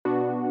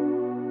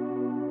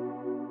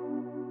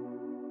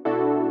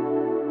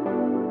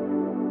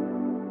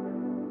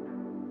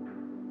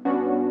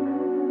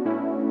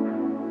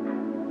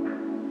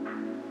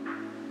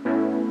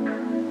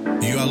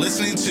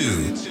listening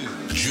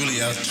to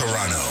Julia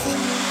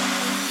Turano.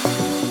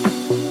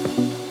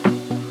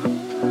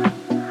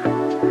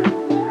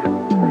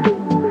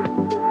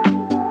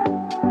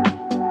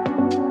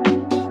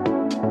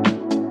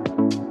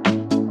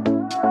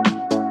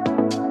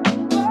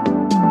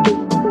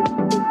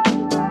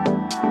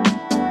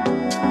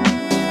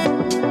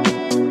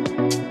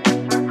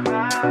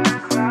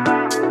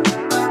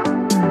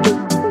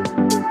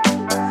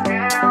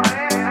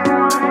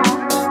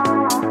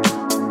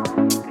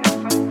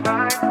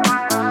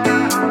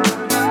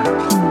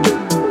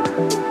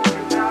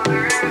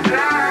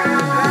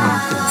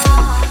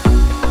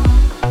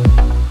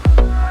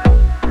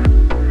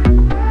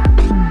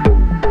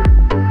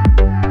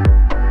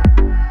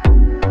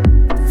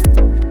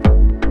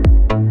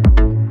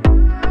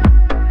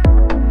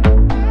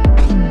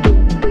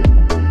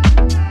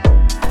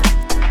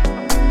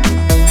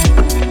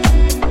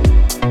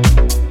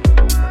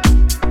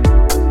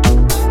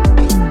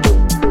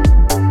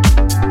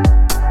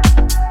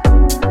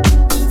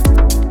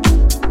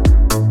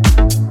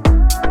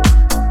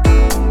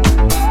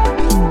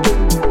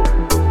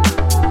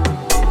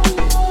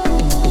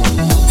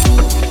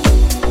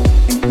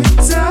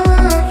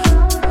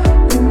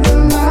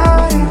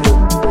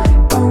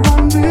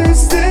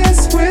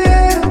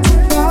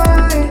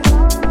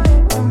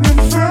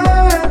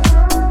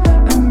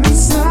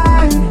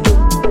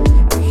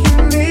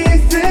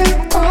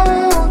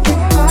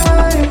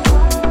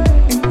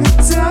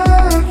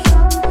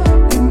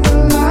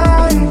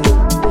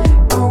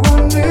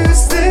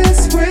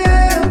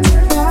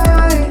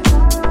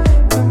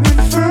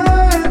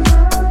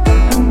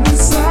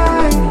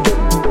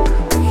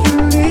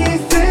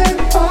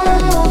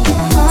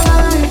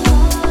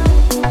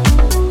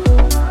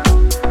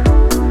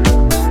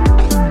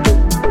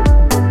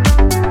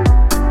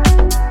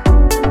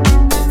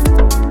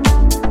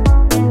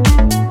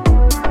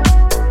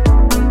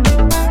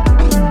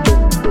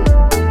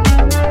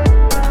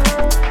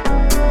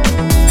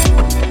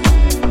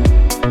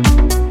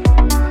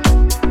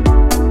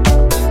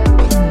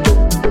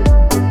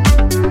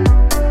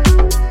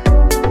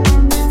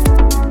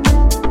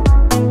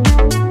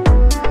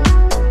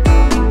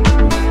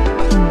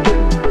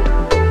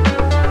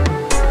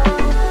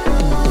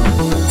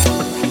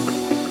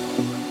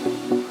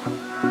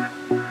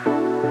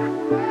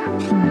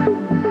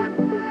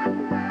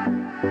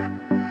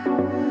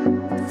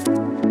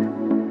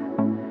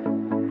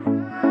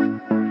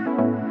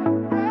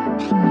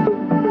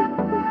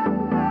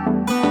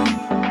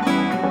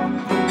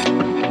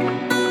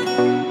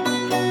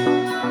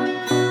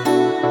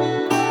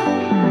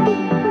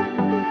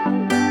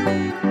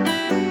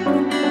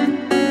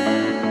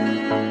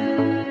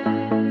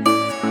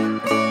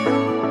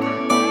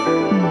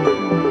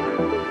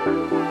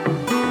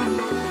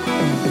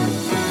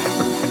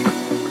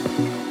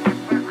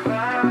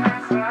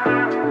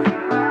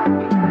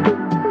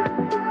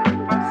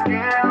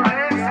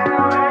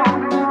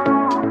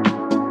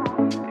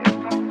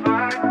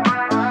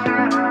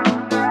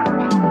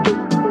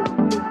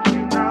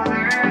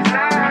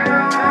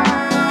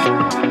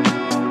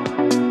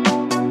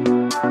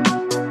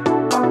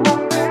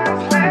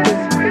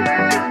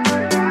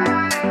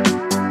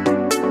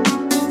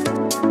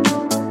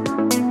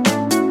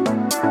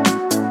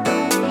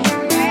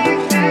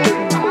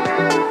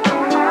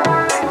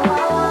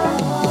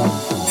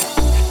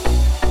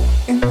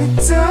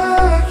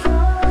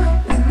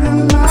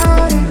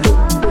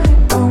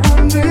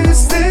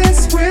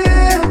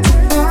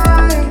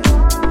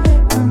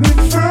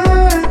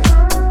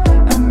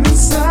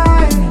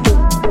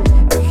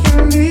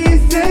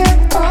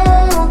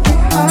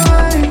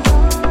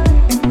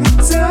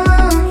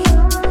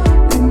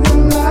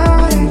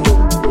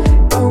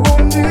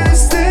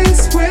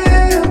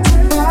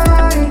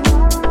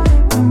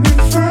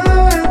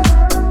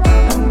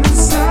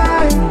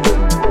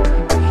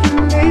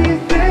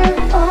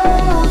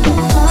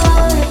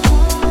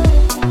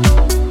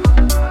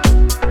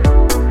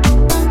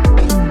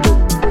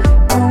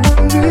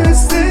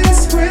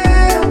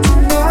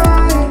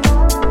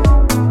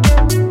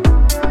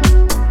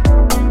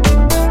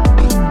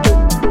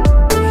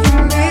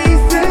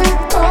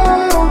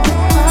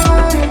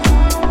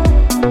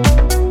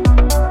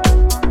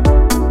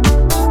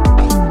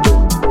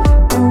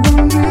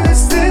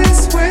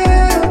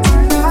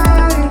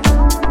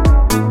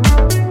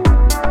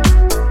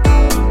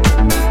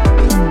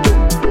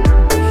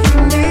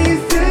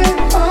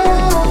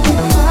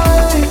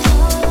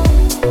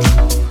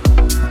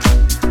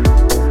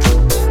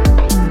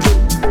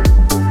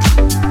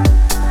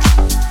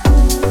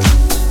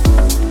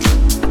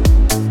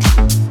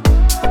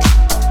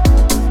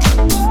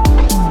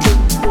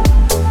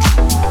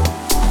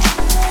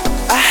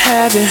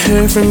 Haven't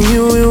heard from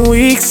you in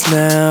weeks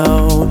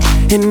now,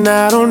 and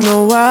I don't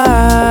know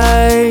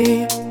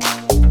why.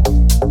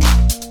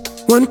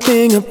 One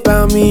thing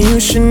about me you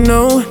should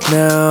know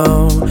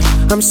now,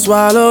 I'm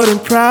swallowed in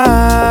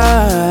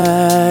pride.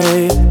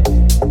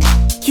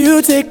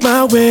 You take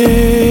my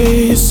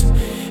ways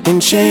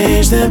and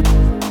change them,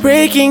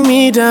 breaking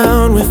me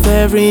down with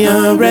every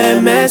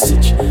unread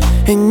message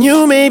and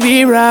you may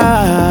be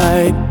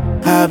right.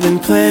 I've been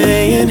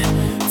playing,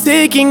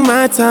 taking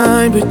my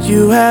time, but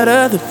you had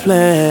other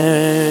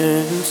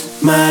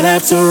plans. Might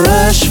have to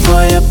rush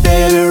for you,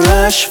 baby,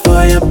 rush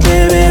for you,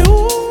 baby.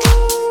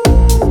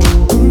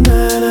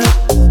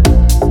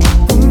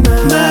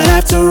 Might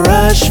have to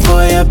rush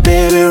for you,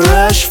 baby,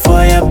 rush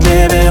for you,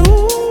 baby.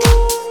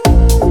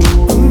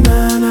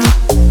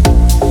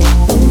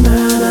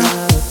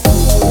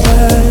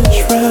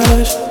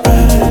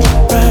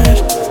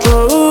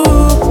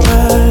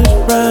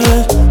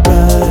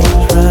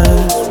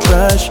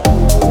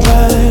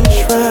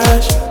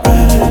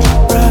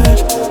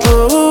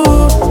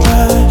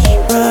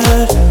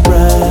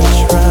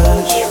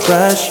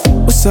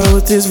 What's up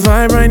with this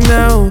vibe right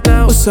now?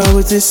 What's up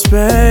with this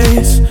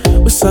space?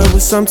 What's up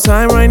with some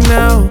time right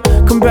now?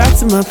 Come back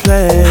to my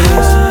place.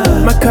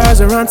 My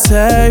cards are on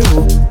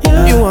table.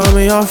 You want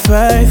me all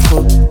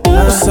faithful.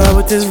 What's up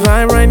with this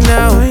vibe right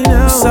now?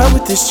 What's up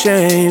with this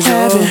change?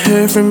 Haven't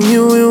heard from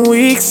you in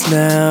weeks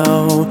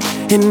now,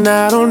 and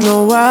I don't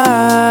know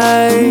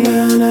why.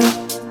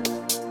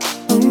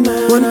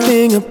 One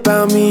thing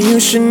about me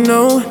you should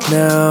know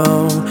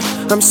now,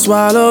 I'm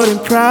swallowed in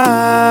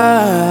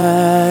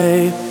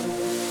pride.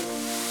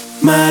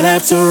 Might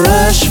have to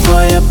rush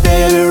for you,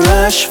 baby,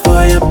 rush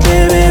for you,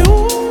 baby.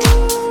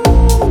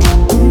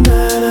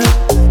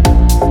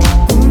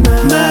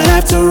 Might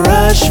have to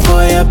rush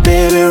for you,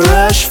 baby,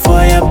 rush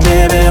for you,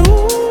 baby.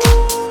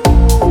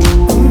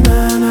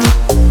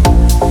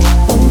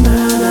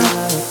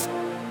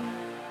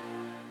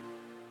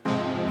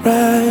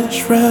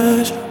 Rush,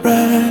 rush,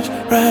 rush,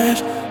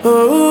 rush.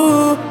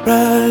 Oh,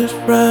 rush,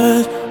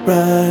 rush,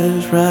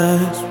 rush,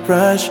 rush,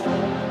 rush.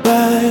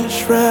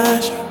 Rush,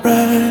 rush,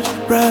 rush,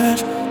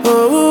 rush.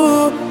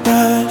 Oh,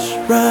 rush,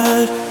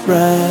 rush,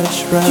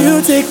 rush, rush.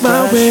 You take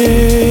my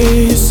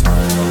ways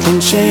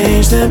and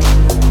change them,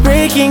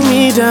 breaking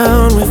me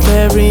down with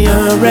every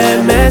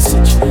unread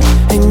message.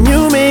 And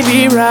you may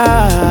be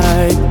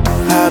right,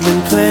 I've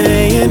been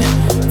playing,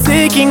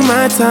 taking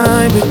my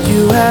time, but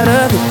you had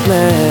other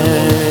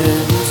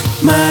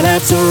plans. Might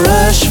have to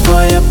rush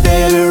for you,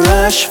 baby,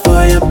 rush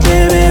for you,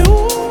 baby.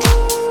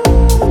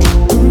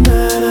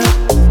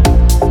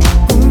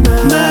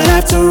 Might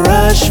have to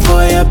rush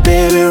for you,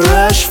 baby,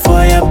 rush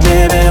for you,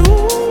 baby.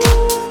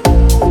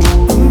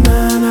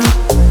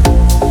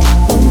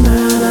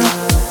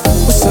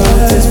 What's up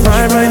with this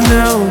vibe right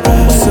now?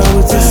 What's up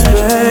with this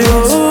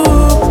space?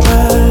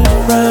 Rush,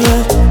 rush,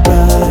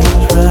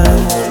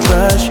 rush,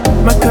 rush.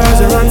 My cars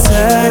are on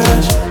tag.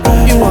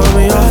 You want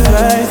me off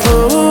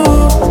faithful?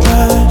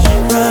 Rush,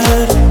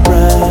 rush,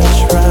 rush,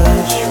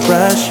 rush,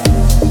 rush.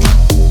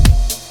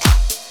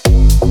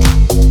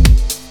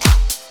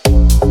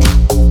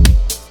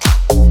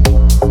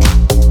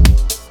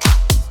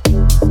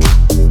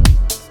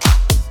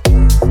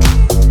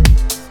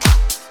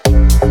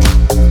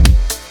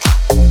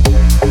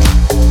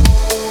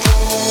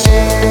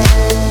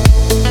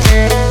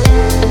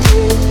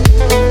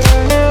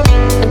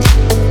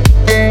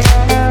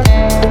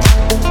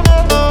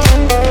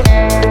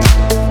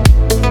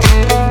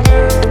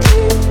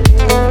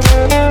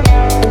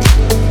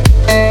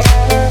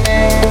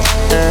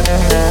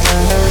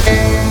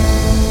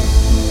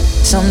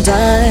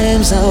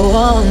 Sometimes I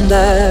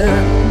wonder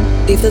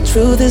if the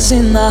truth is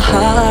in our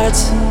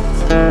hearts.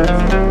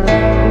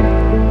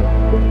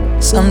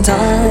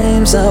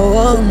 Sometimes I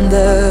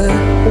wonder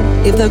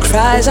if the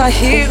cries I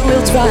hear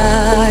will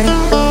dry.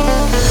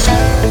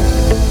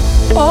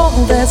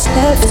 All that's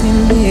left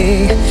in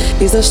me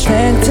is the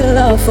strength to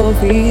love for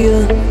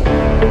real.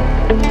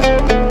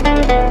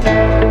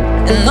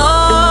 And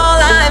all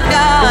I've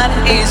got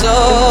is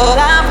all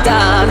I've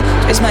done.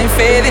 Is my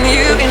faith in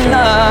you in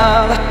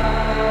love.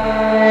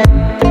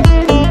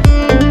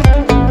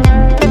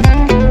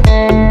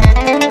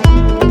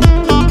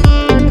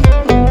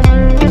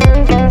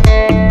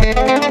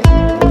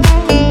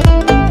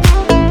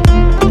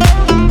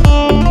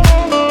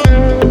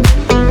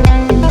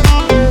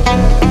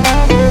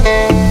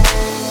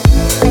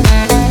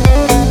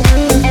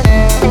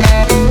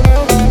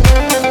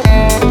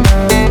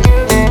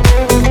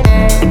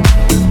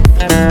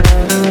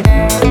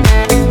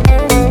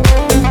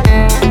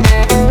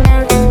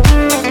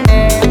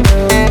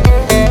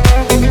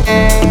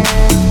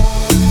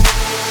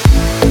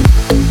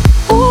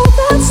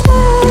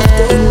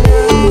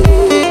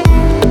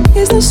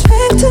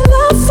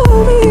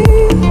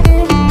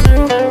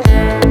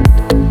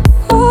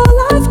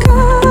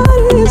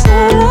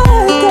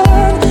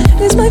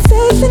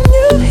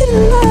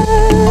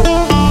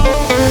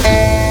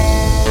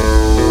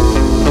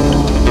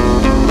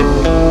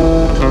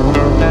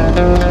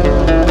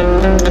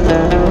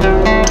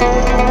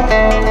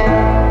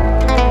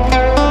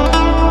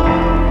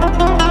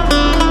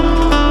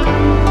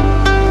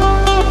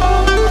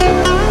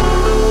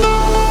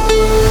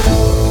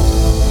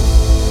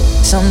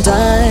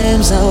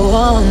 Sometimes I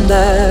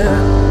wonder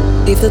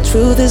if the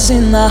truth is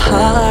in our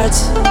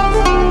hearts.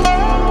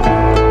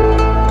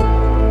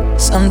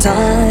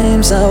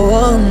 Sometimes I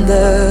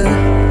wonder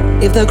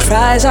if the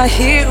cries I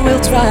hear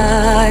will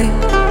dry.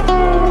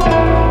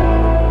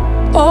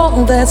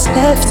 All that's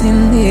left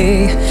in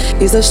me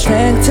is the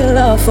strength to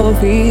love for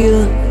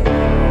real.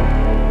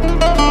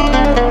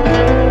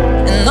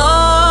 And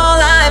all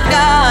I've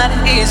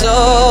got is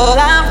all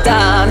I've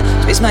done.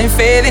 Place my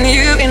faith in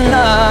you in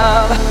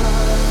love.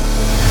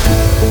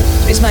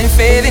 Place my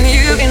faith in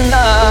you in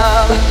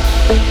love.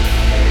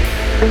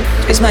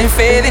 Place my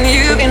faith in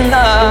you in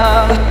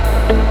love.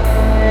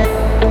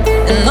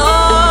 And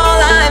all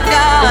I've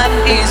got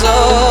is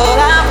all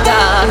I've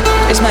done.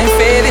 Place my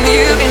faith in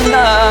you in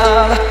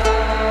love.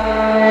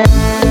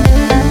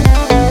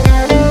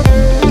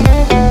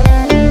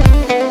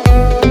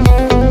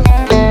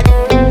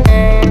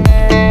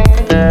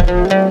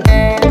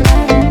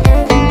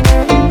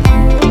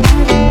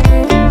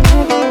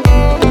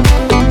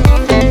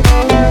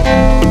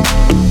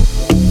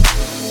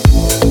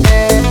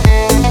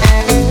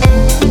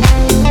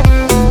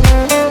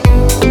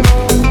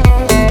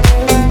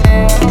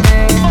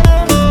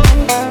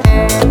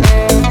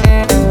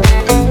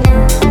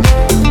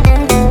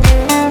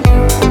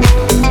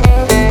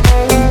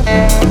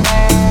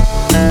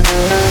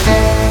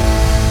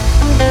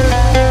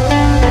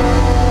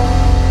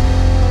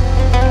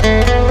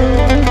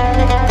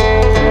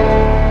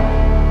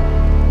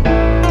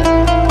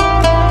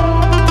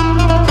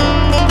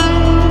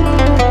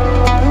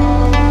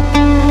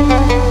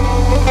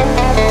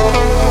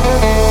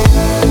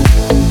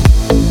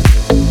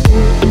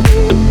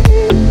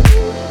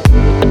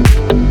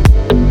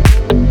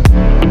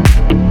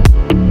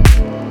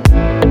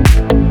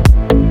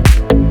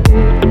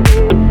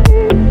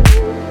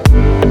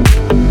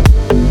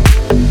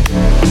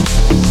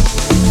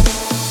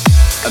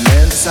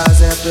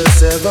 After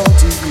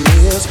 70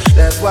 years,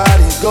 that's what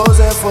he goes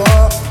there for,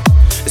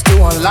 is to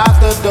unlock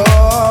the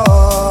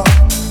door.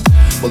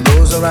 While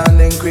those around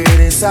him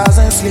criticize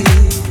and sleep.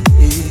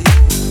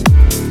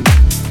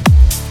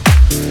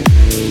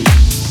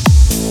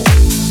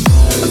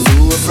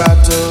 Through a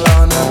fractal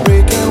on a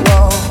breaking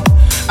wall,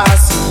 I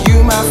see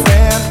you, my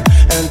friend,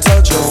 and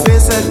touch your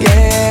face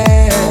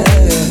again.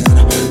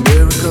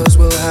 Miracles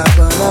will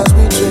happen as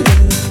we dream.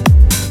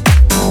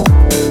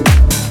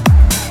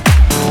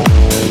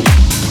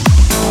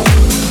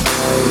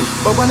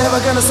 But we're never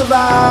gonna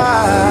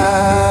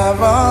survive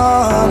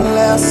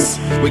unless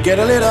we get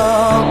a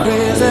little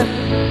crazy.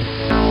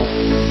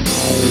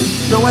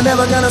 No, we're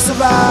never gonna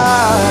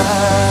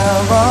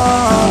survive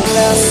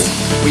unless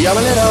we are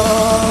a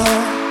little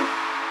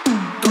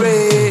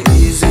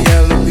crazy.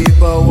 Yellow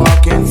people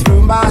walking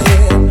through my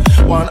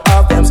head. One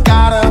of them's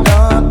got a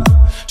gun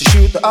to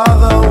shoot the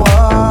other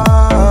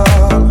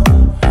one.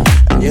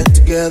 And yet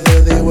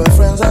together they were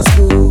friends at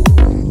school.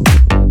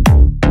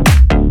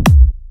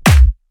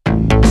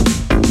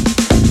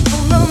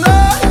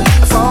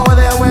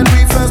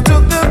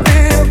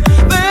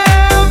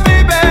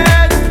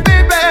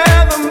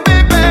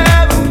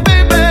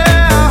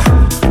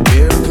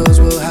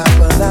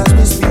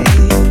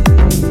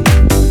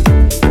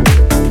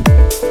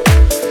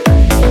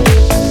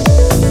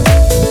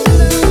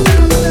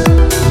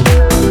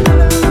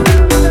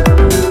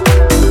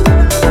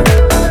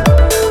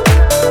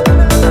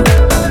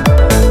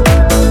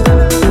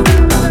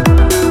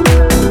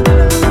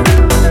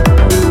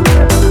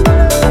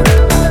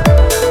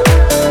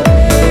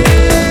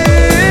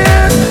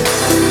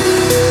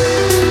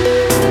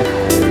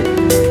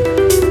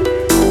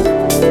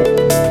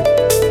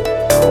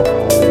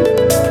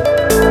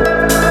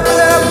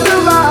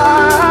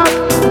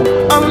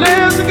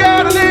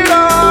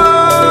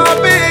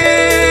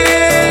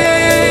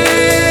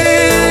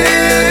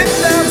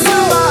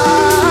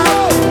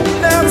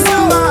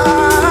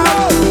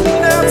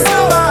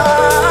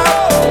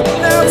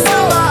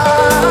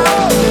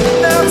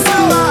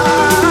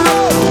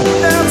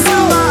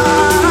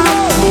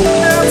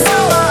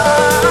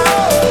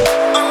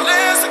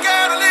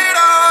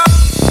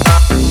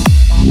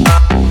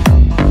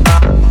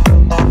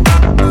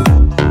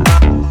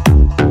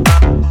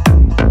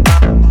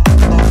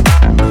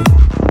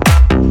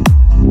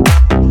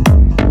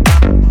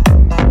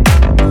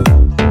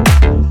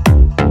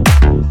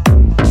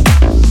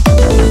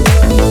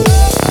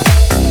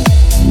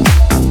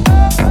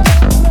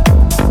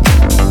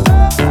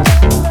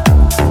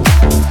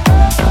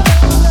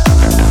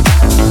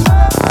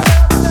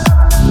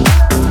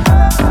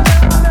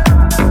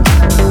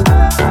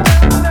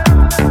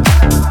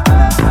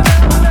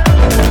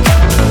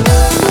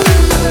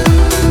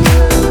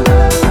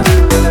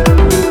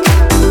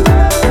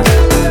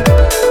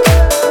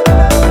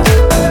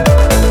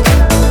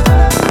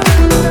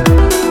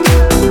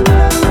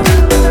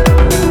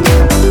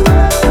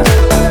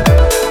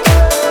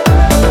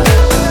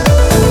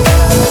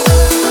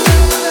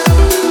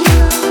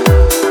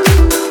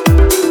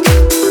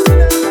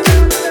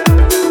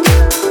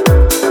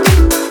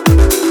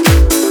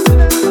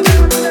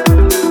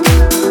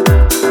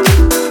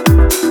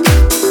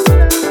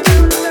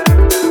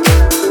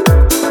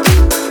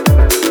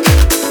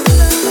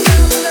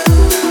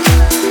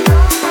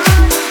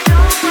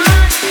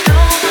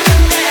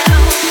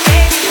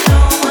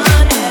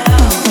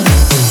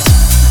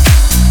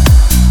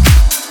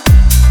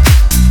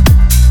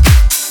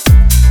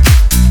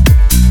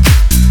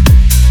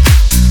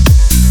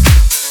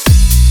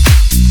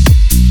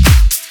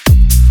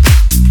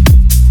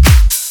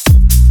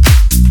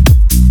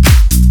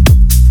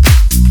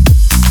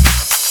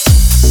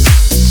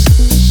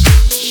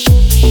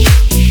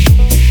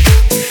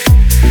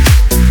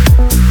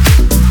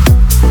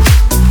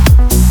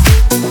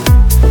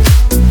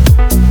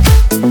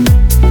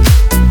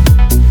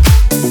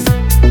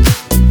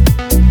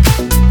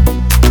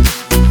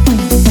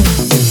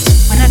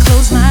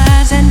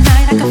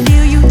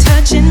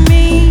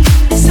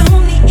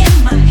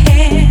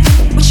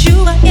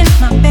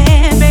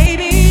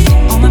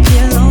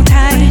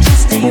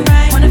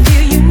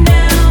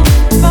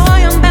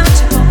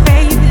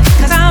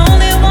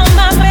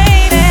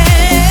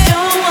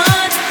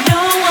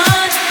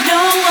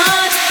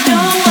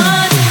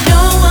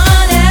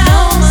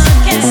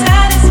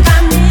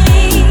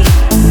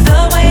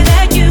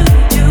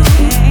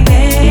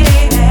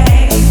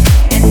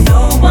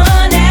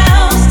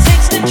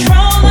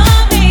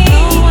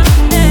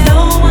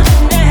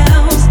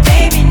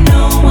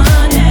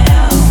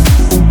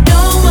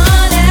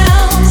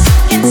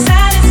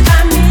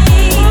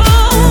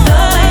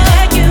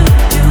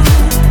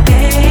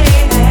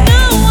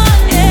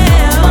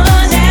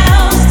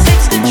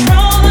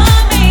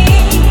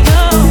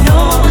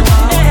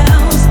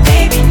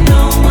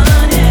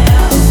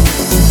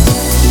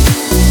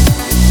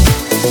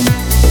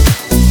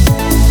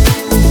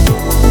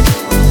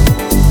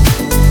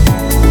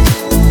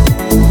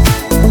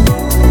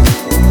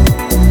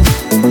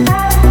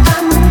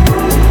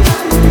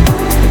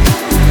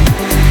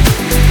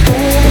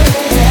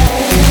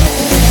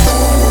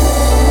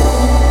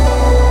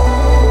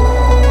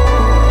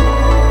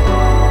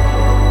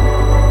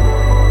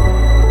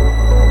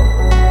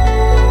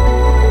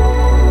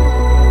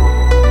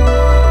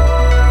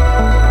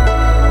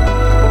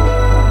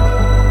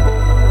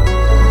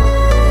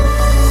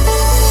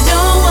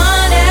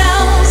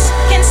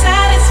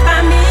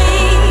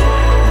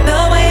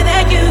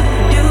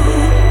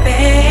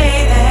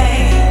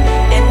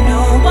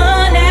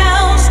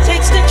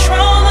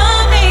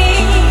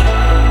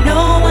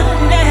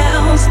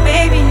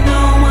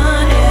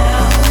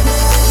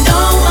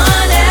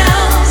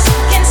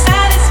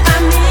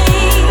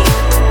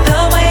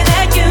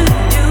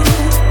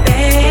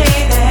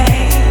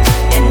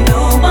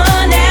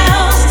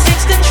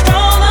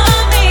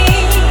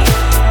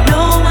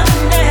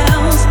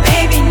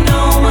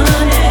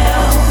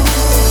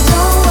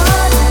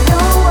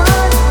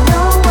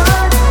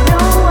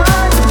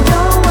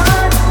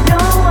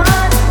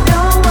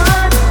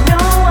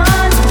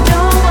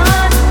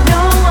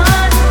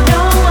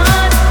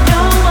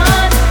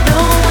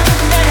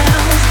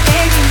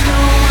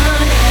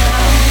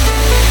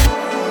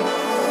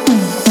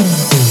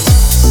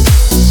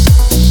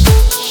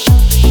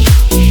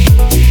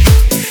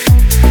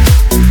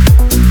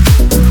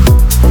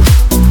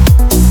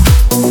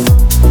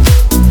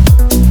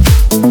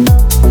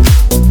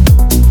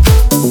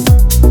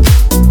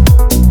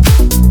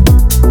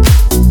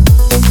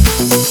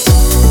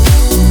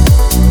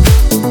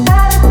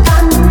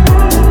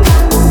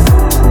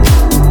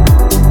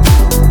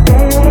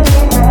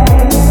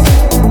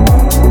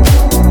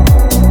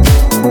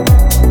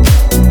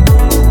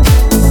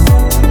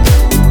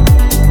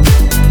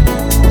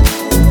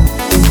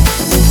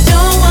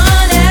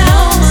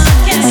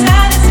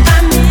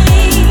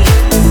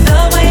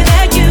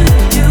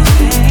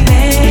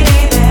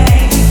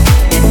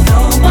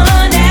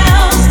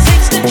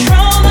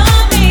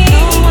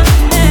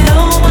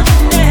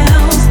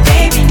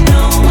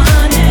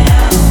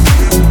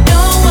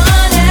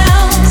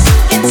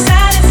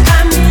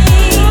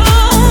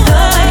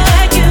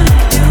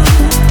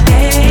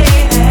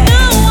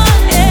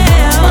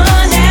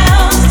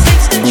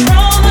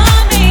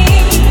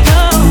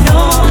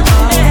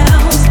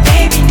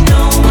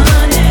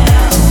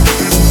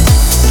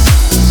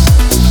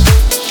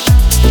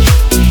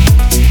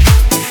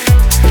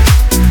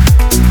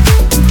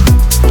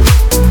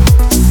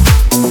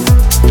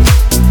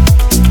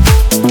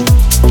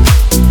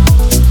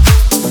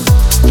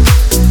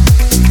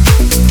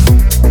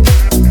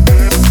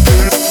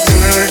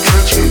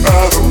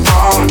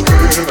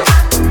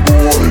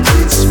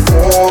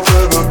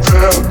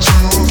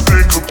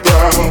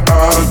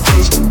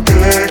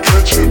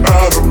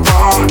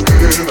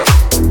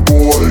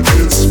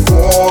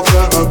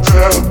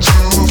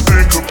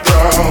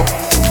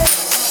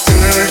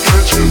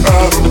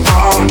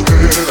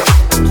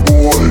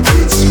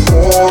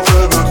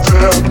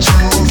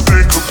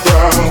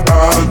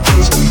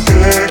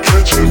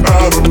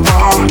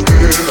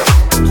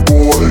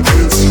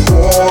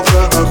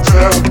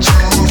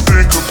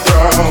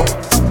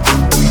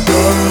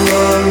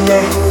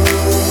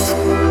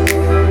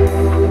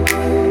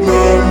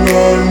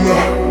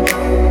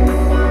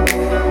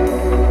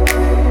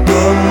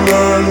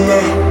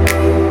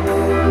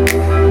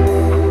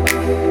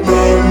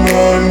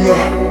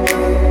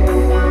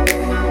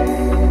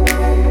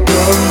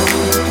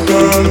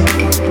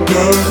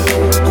 Tattoos,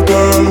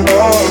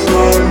 tattoos,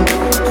 tattoos.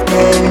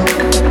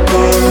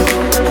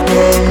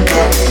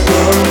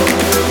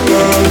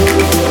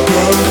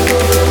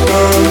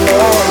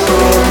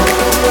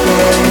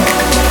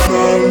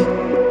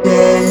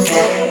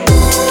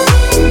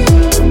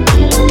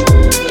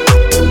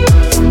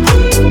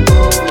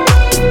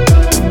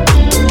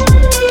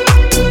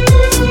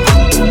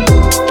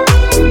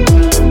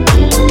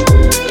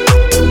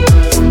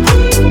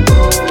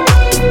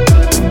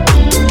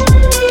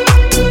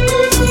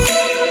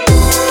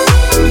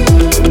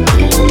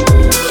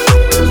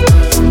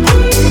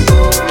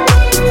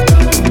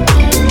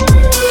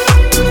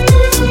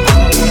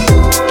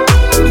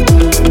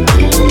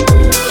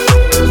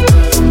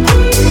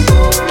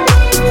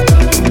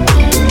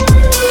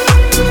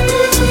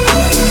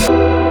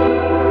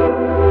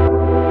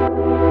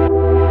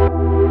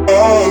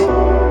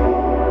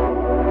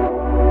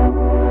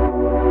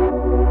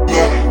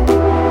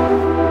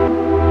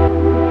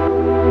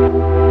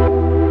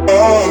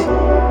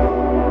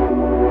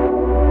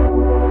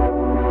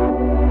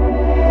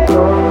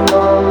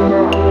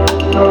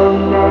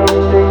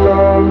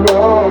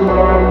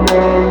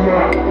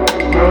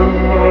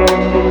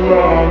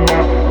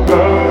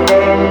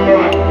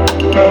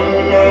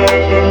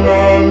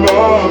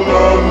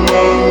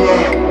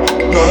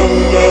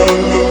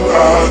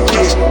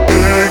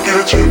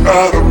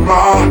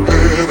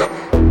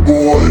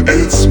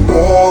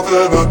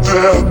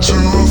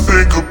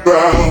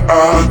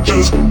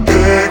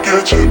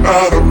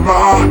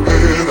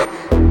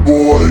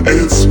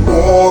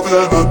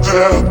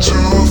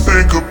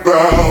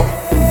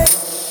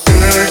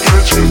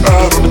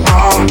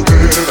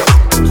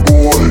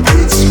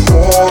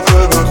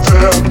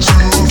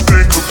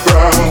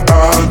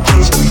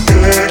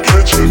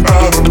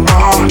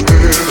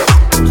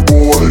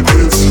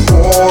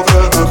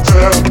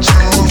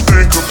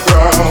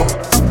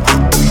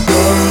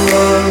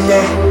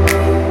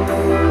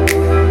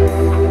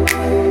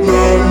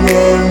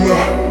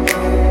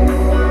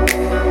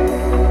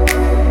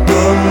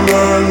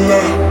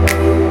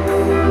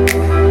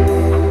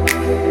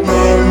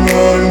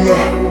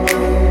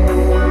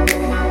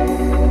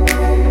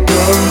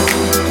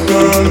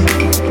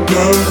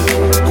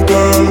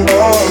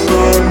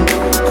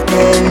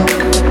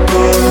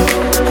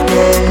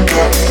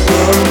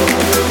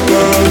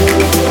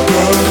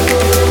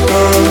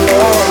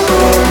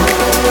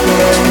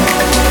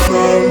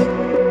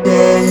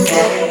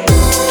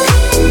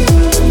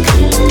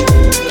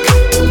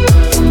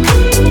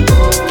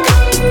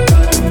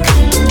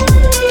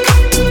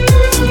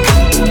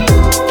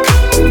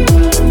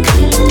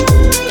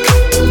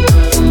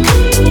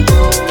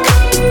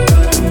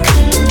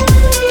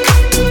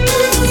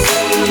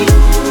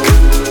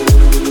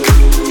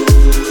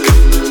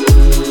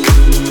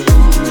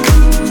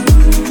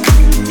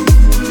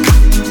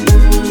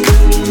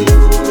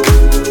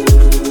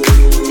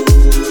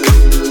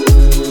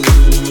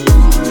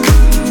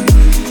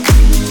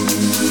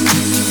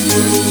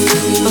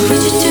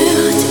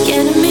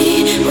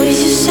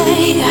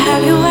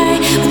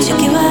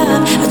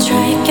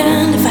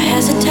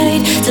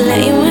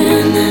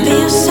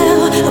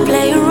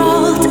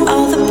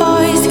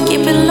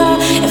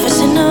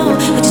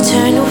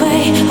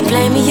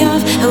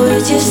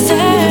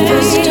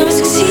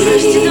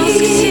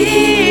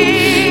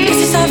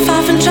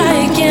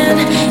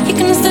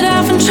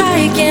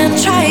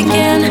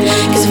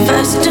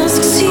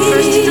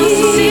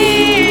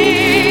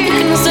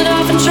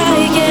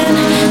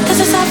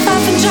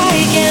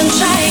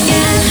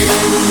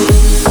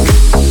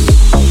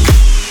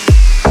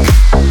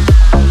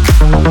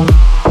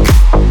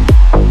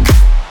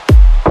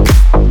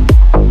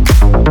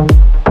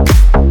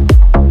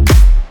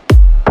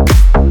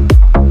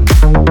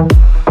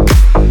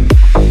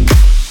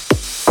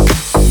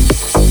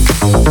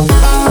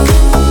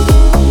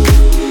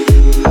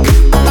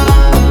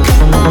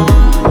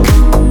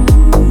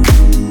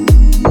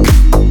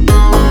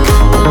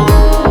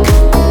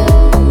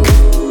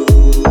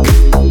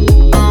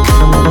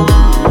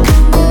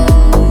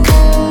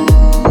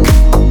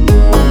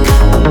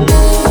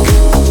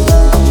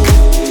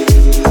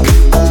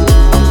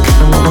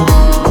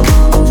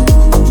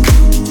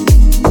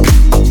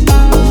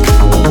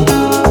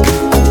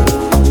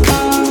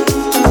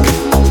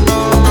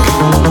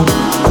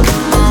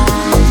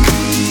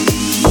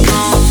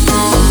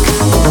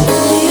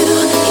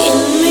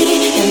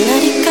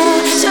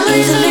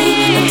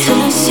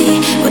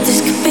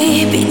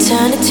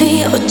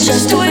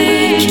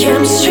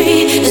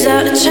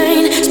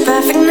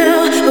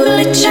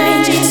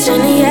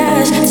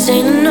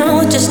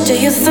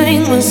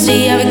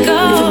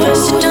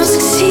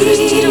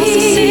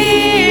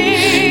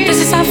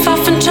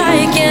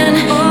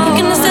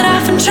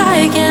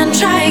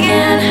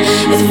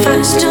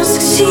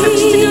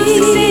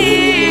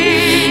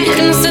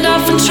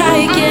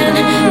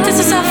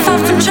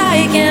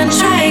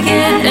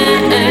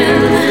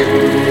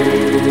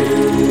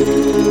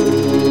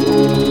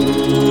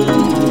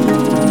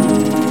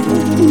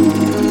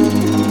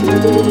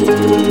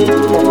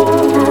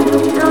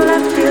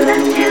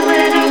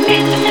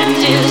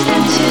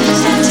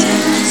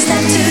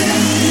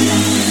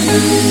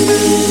 Step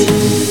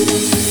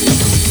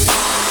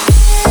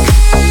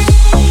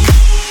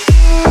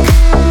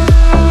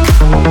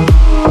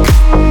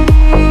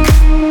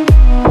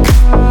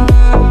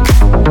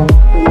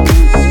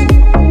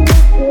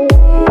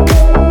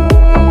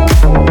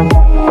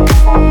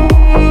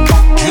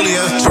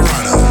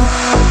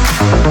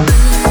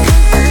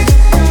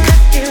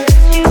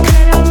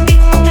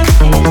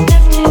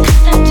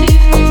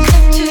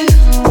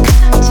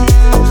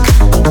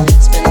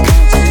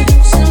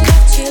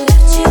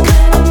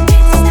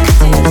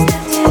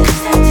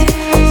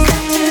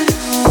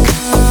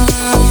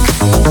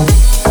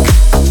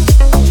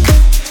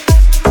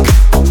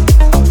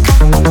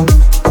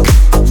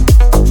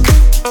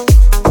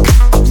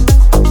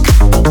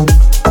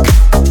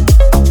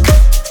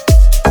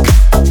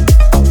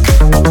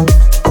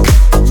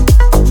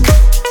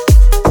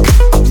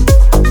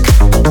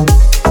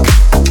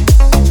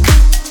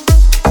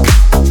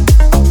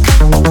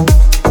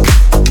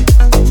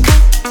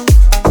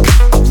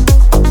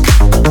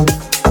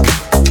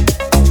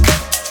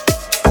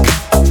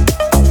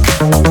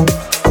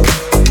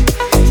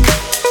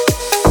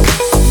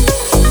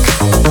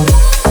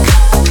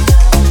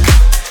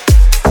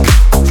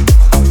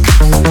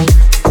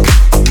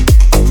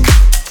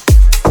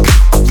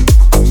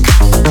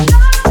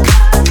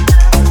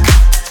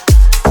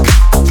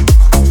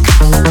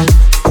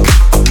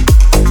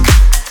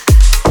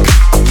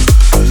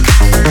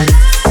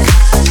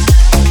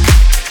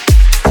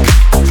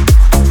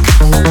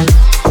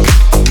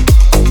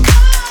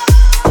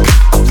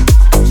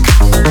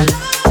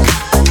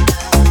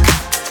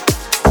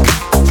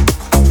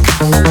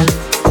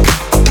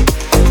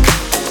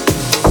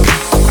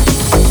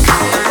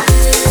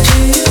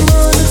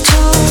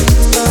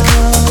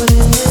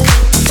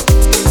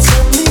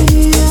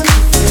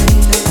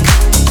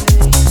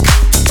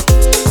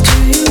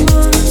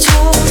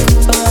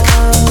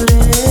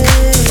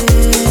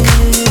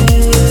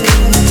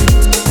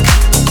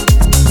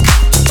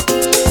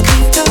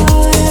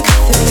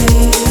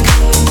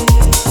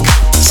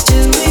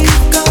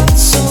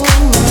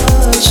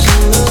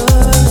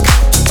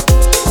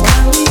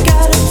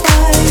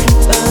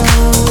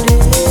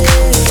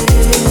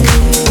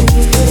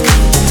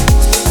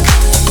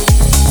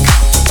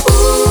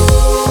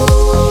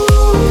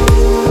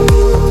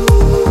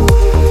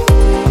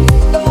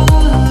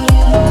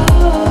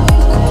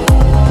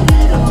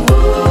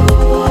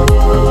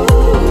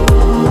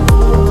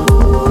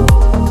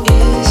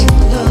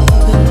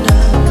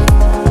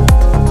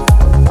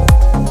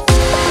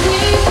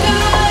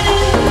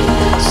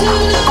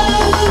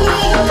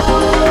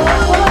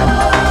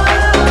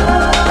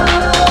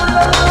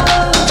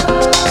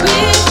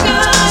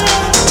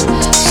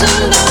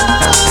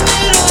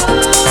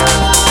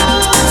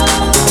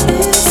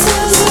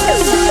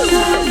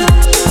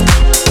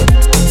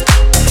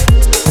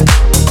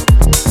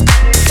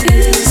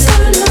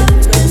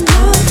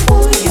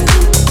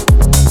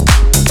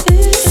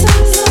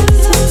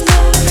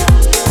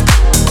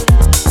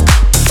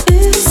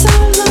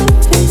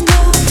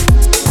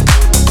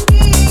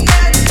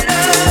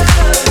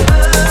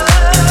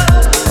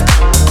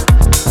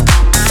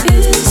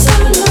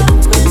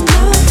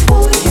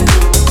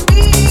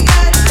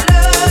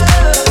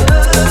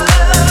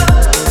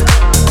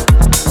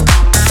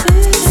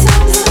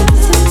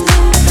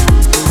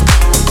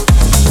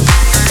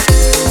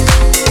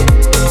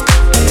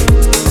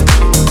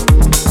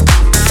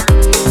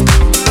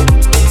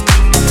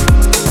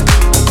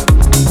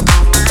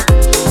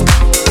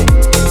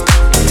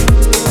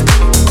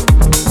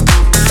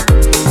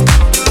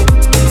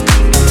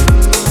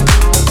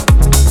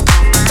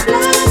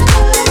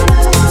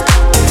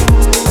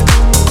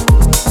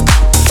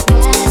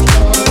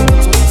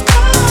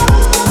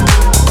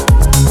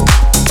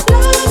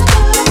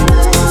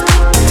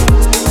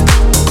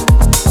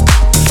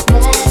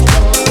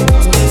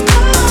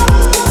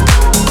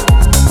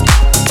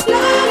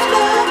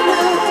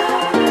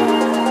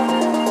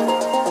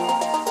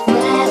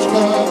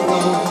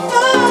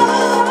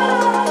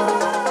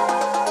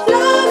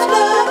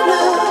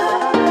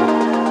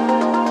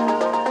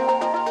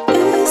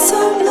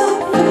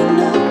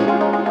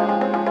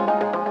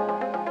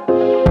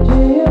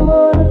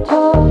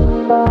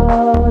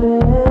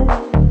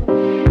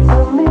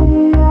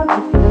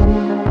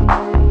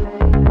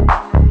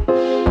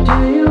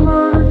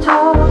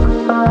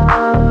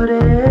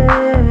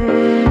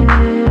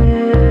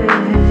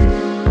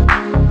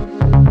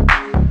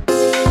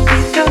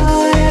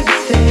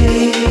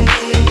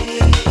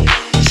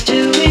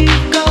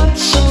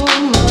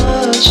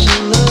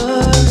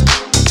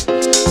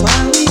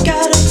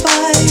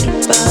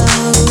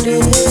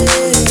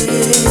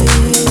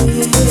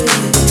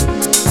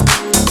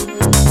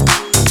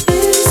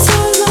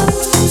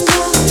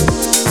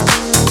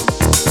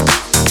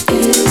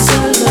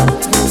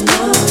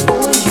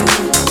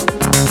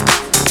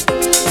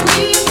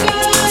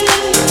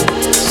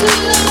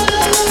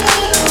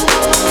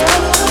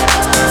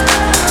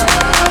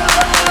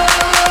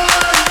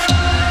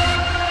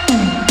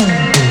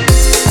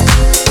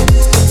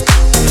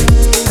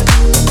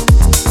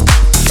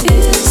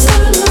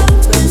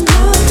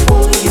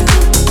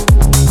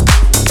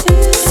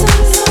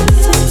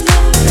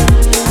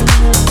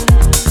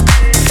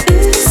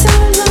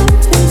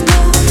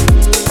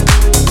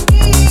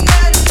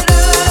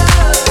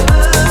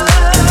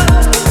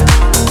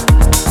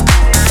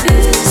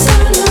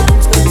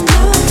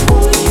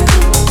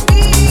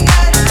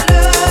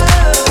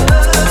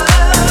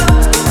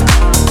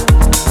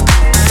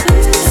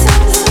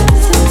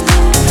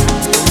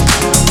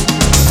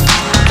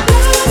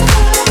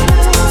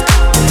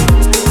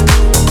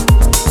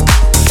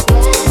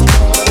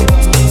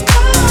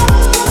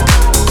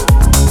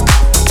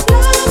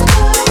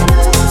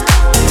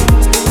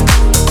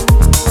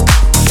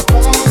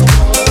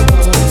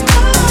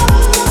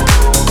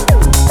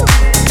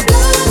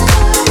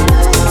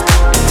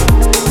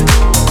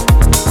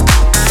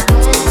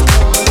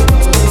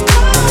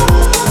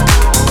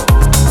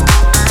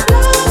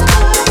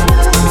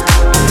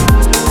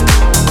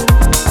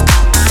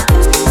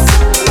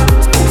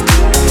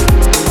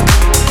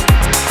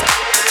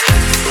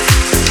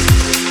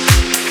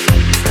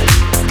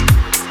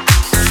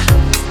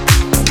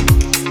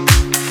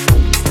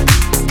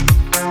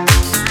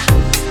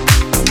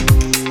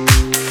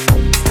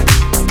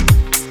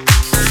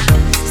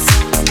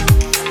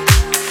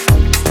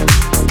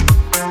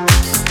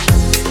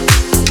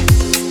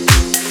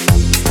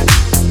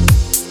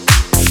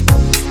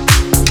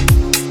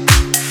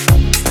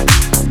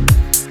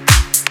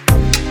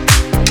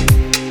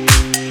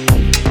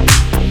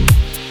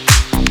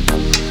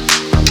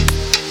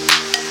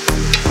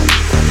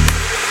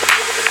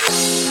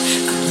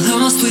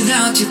lost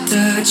without your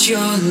touch,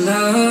 your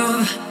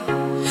love.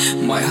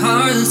 My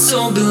heart and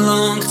soul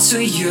belong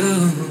to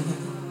you.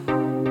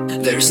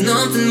 There's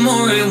nothing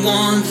more I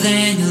want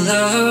than your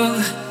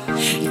love.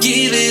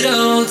 Give it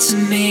all to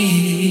me.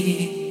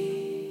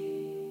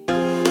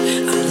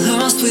 I'm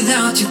lost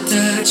without your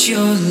touch,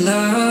 your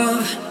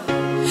love.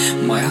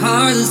 My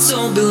heart and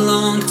soul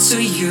belong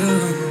to you.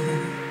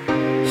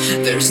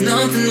 There's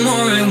nothing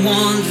more I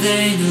want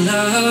than your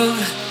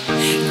love.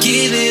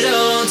 Give it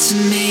all to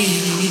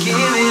me. Give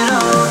it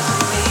all to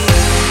me.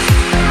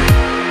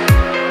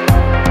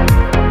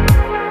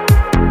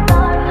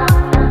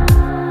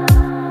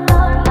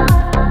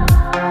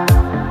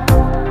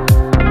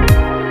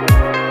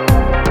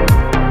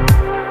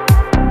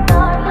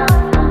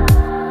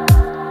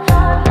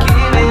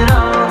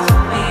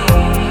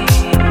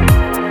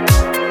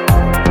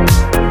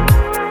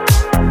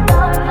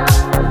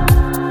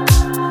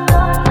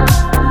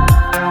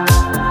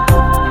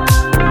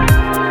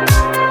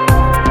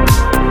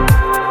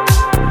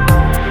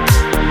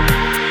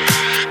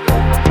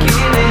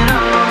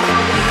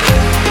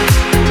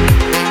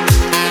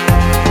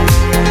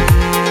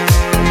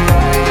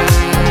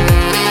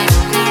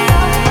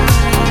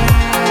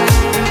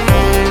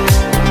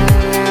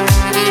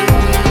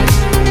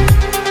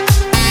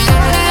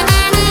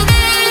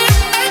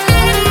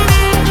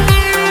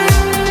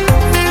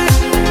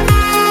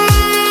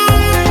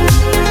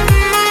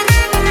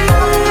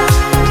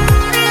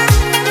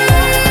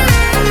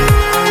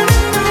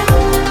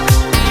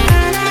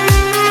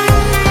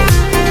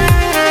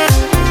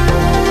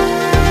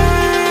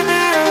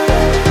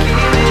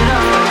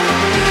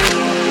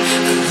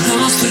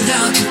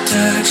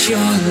 Your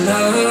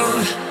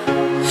love,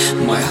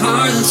 my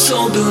heart and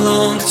soul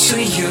belong to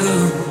you.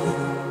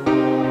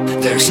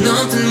 There's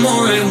nothing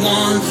more I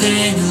want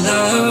than your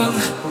love.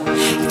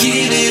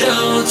 Give it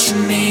all to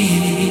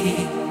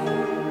me.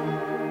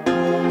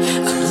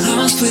 I'm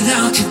lost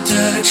without your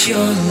touch,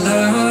 your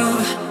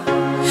love.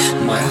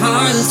 My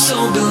heart and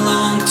soul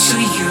belong to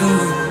you.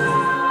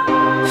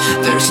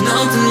 There's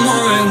nothing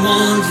more I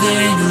want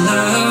than your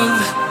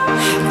love.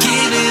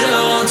 Give it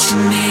all to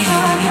me.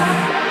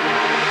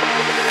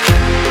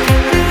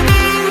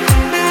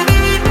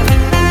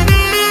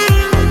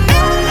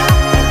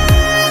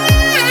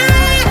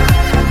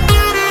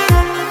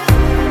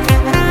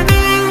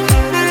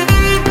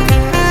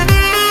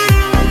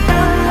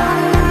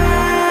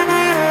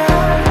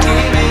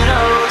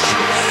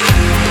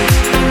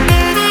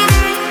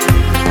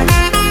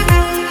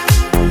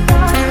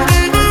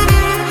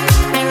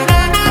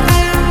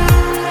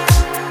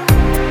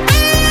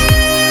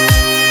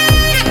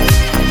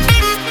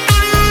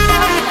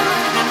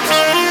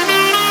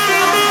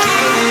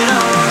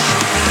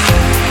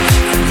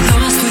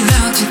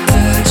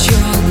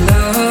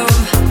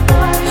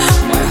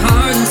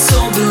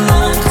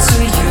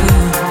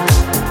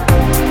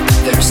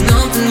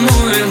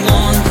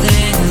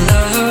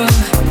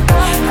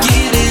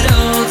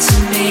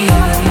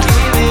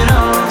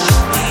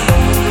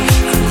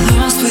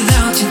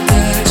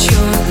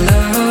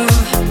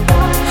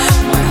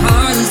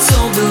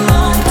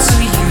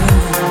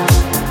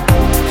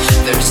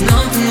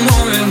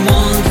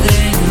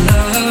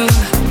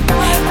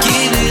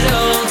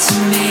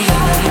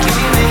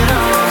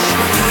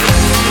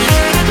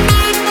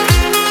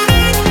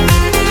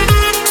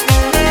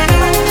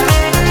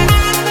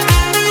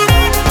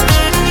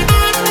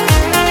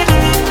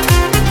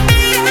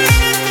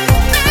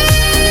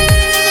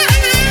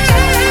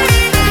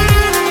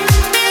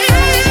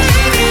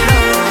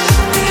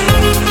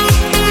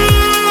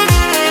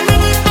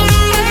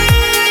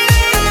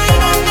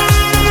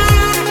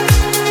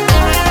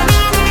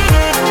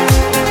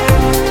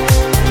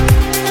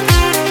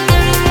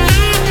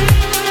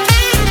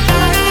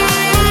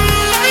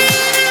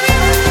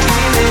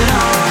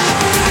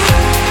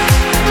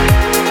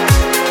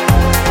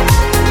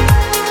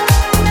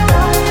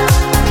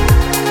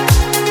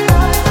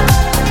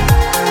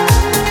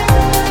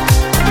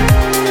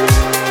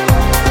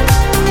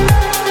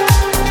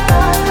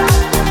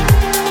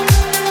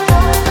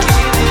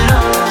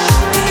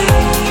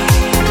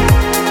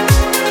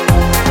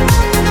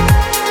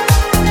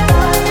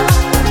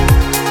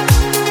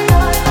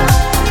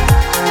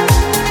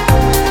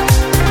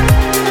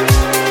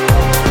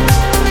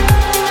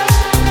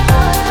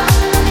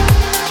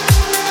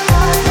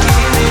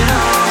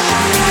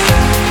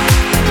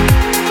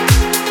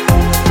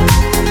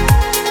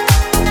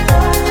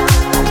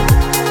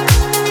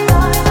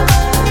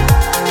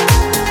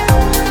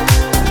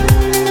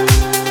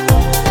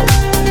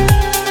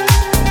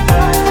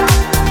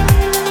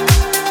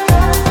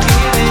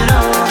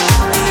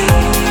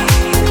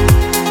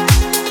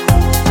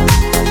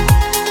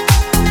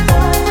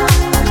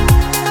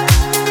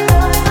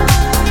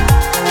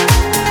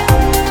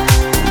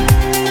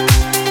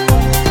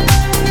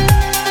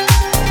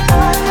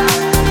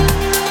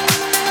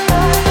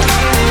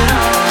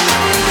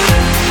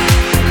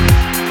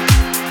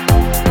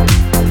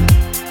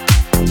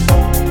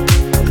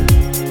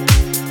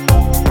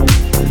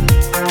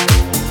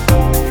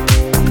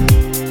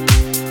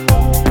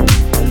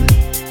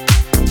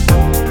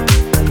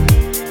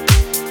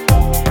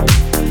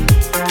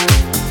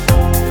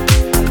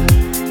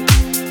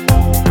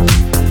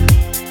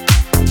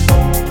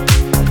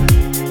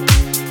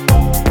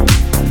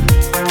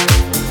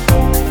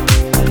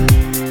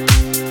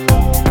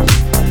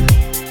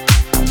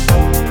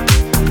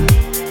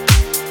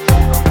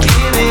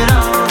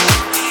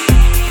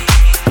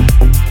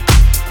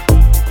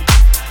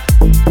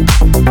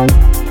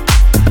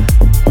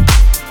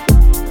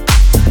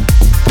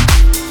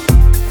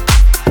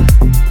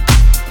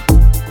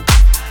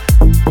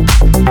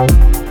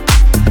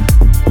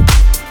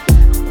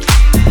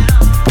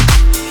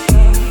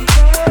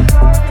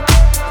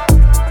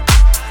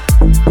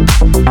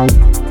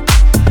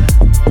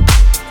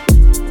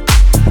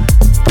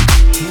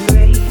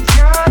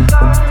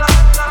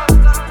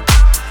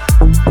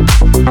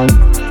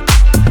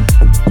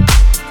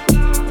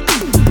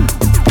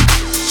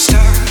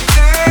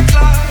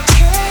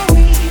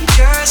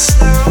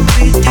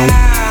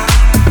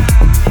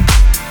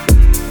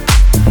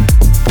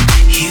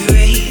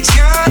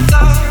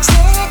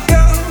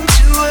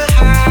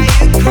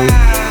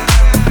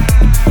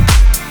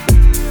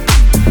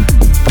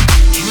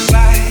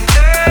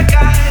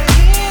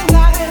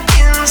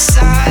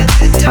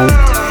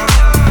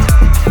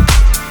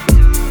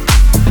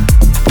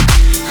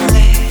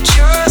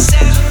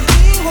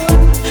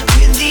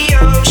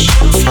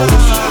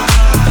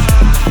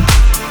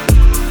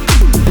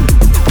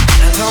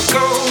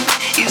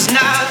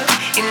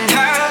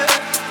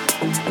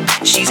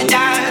 a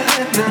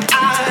diamond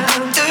out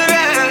the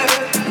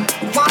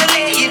rough. Wanna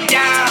lay you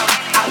down,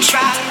 I'll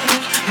try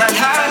my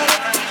heart.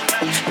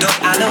 No,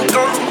 I know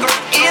gold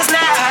is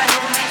not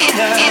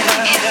enough.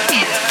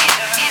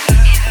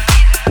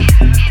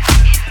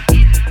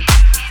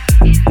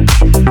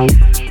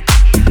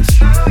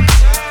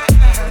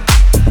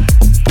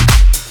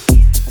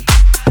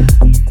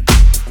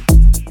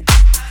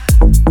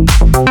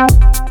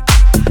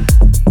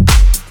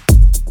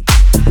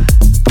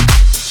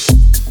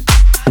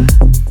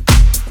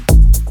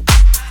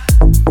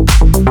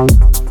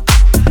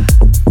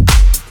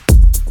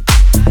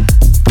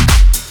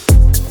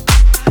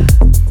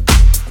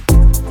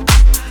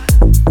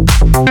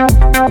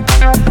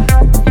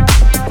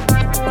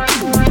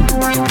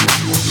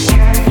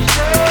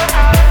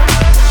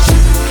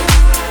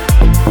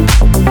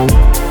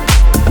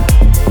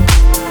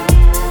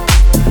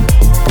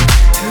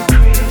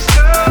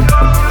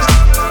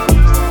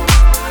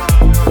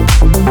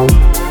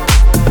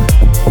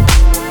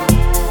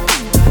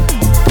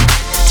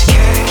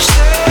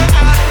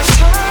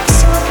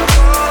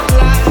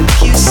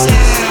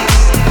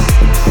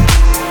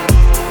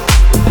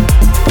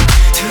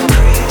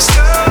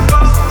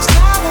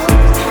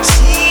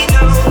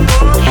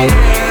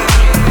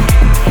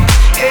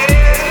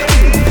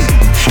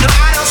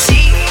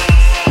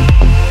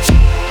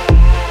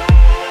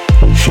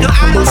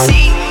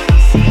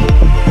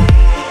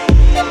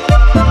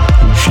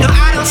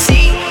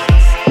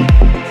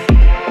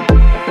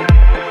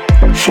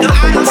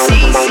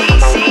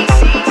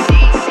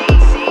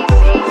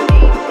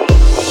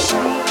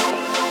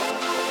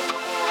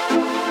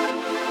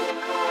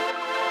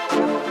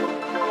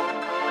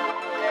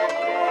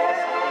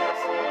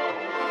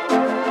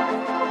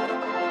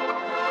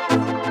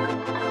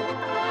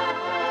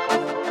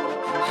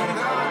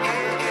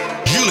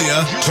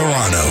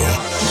 Turano.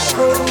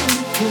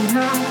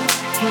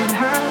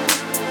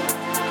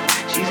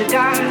 She's a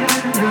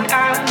diamond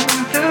out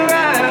the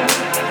rough.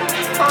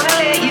 Wanna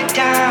lay you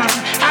down,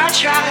 I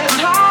try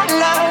hard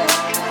luck.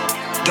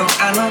 Don't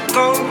I know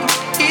gold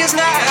is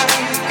not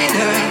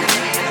enough?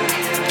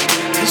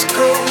 'Cause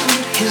gold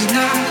is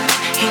not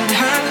in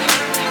her.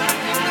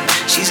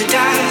 She's a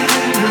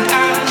diamond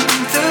out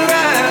the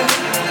rough.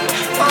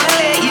 Wanna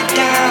lay you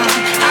down,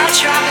 I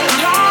try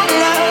hard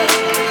luck.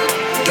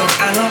 Don't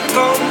I know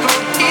gold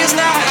is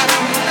not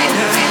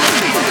enough?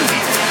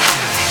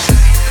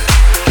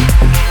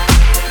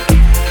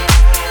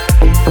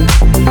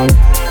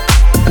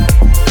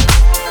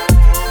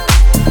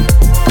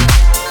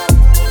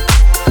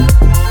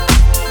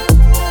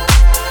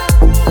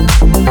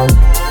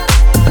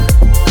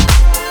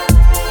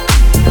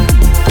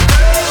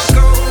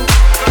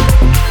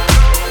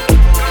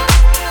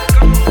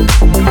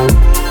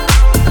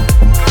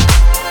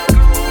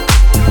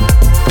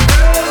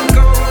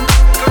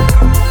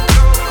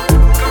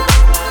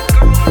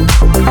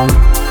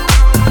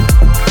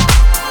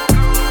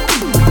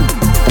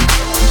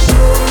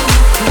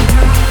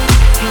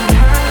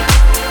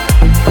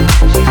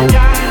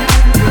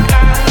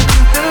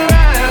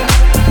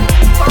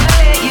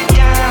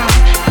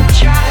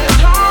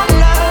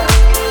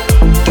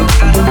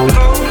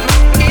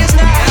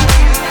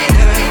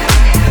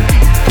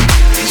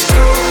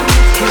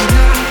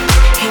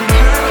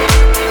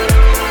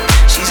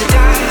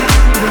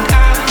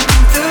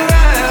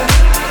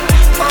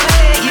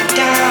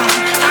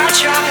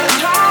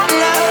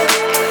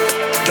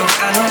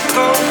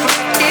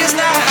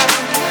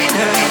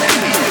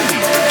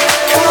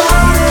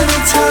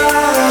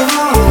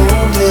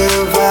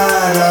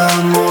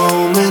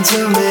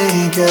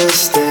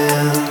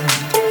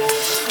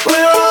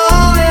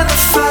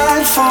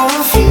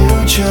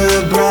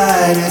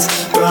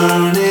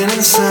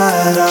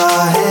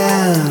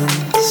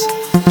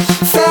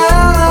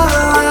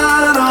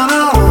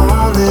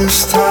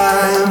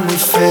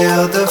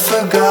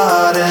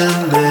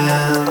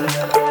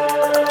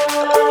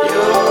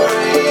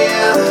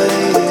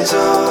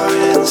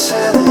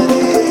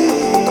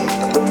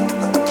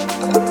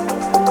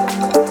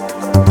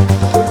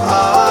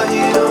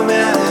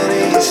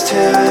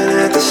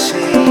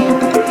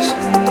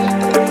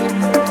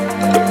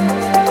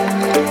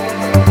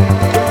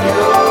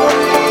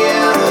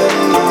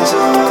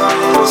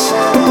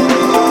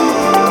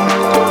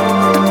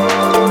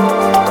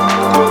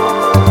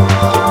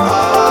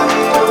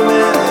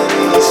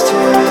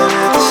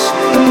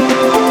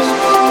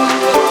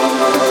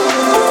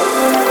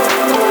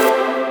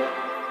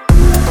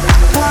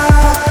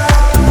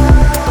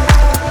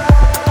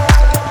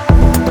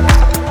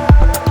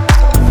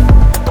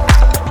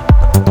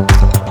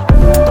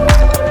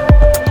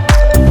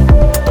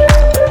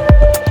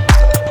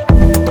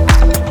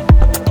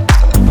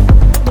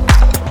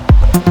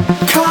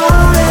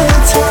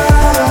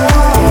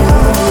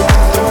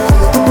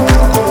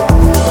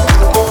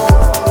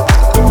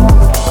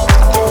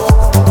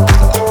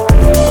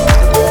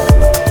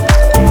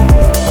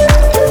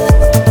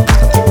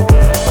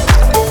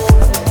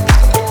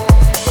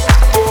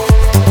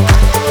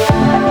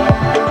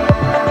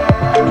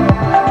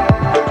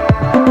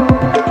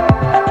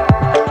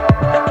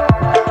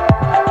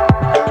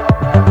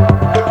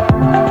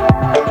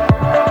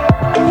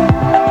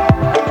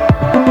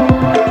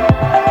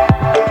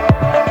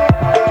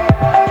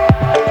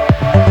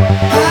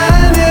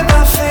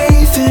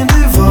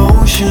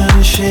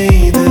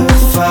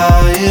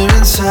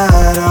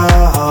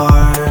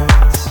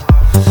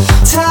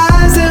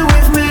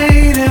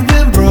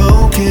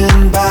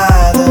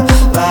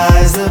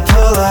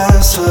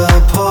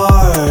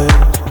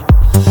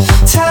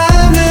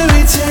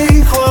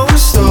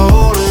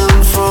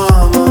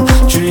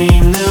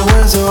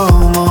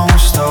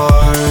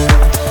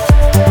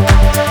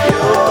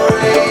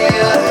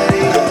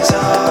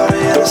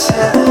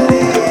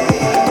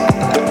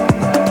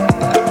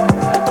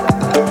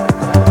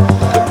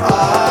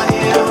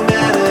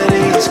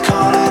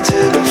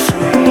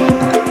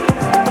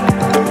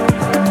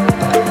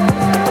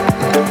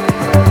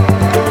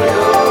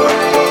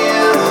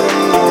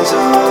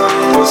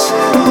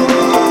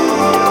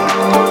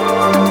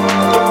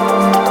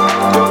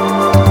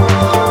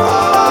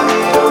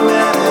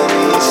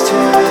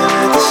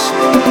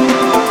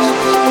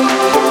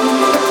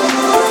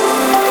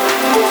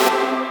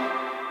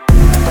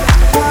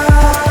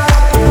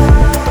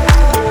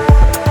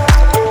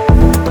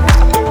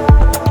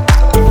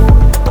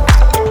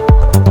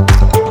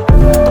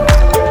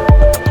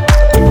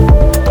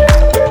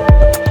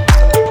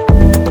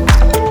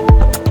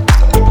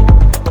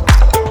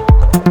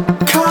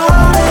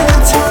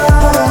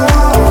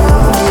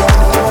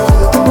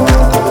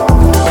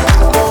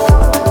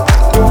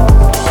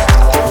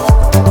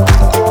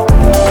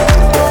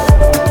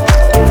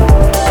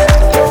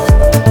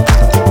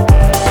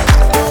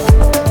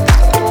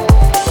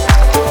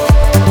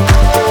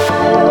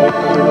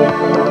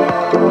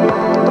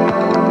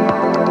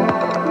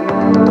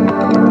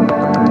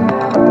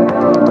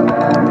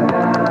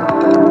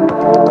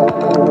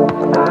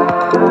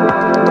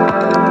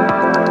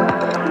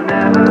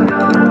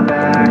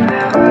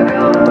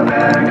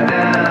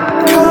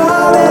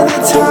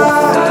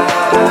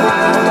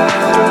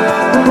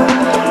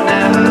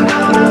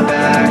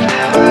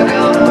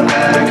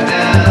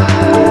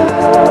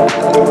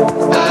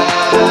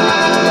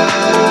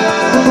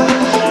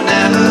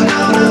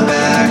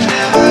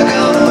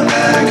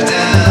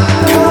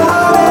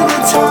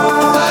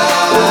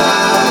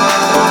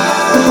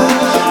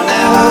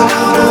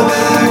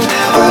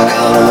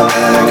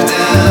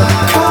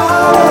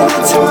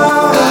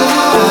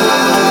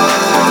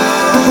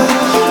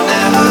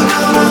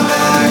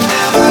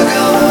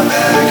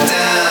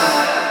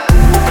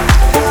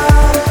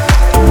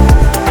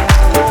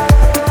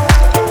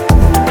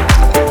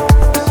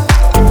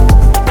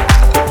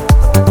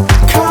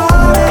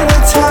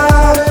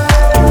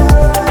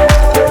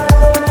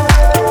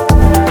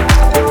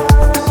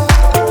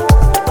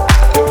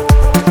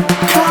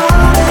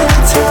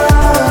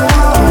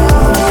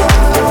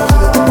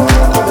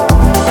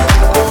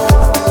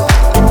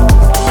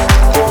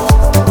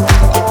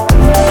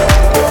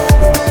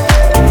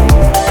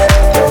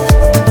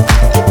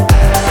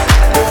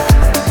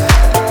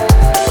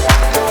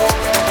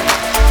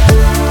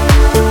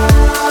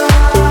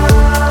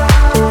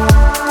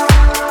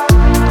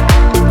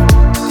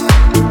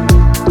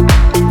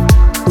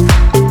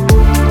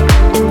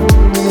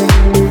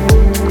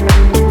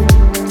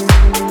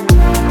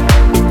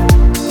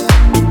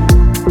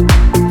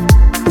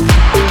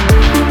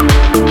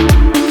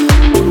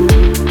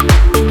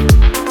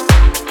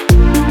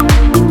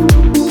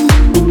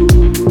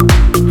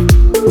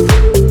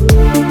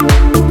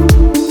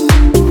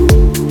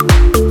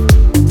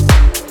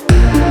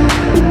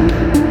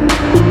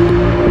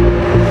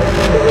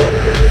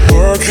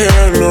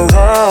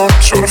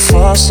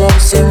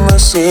 find something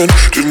missing.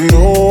 Didn't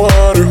know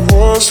what it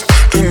was,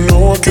 didn't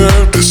know I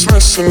kept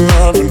dismissing.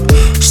 I've been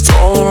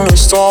stalling and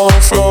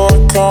stalling, felt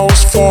like I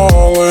was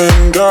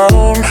falling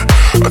down.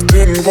 I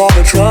didn't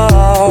wanna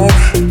drown.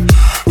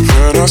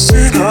 Then I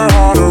seen her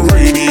on a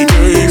rainy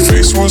day,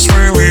 face was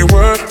really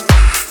wet.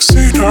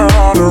 Seen her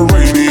on a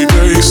rainy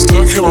day,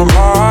 stuck in my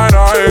mind,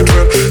 I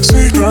dread.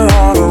 Seen her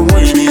on a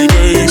rainy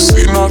day,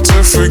 seen not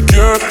to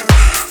forget.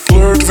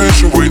 Blurred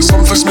vision, wait,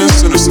 something's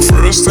missing, it's the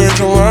first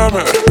angel I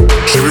met.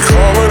 She be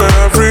calling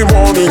every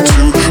morning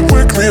to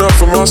wake me up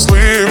from my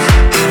sleep,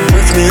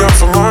 wake me up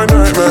from my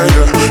nightmare,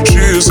 yeah. She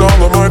is all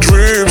of my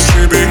dreams.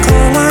 She be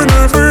calling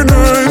every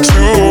night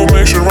to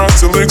make sure I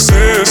still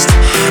exist,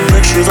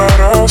 make sure that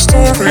our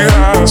story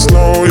has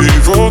no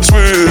evil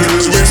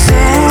twist. We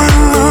fall in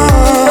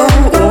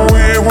love when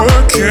we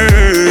were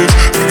kids,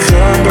 the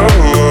kind of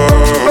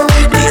love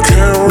that you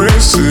can't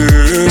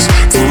resist.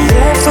 The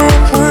love that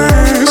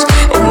plays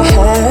on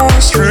my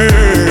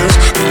heartstrings,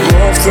 the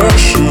love that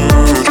should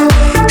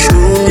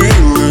truly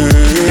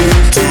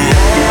live. To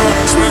our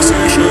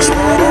expectations,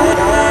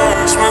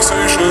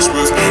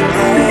 with no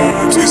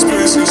empty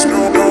spaces,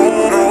 no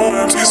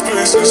empty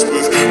spaces,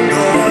 with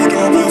no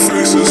double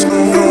faces,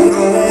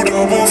 no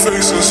double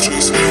faces,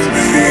 just me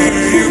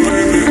and you,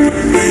 baby,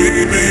 me and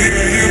you,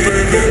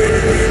 baby.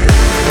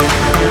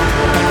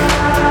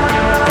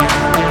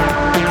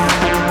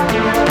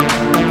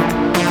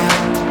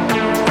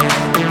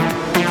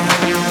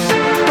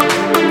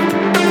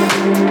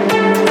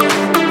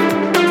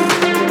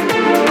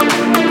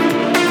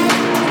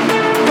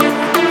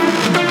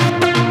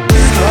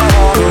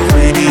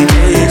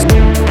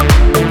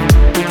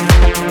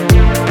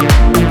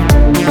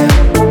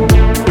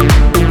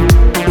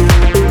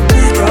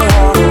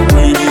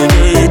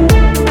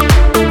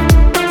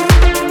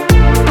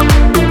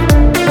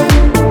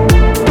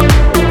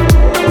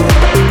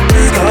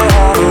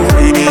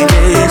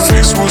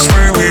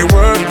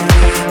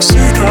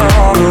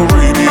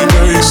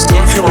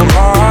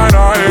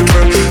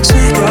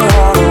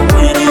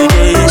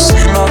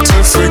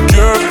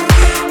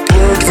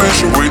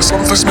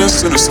 Something's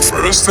missing, it's the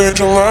first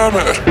angel I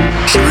met.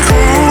 She be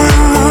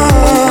calling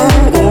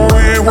love when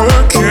we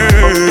were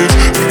kids,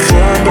 the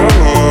kind of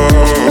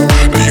love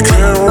that you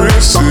can't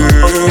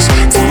resist.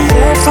 The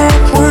love that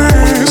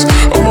plays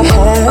on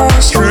my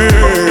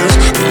heartstrings,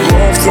 the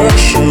love that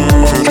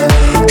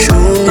should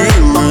truly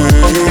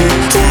live.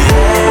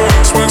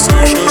 To our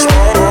expectations,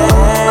 with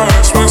no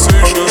empty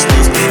spaces,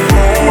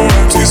 no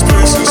empty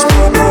spaces,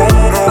 with no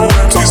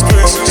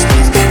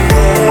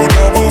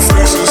double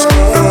faces,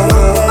 no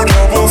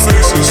double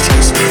faces,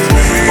 just me and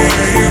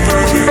you,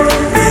 baby, me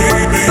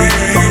and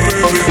you,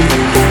 baby.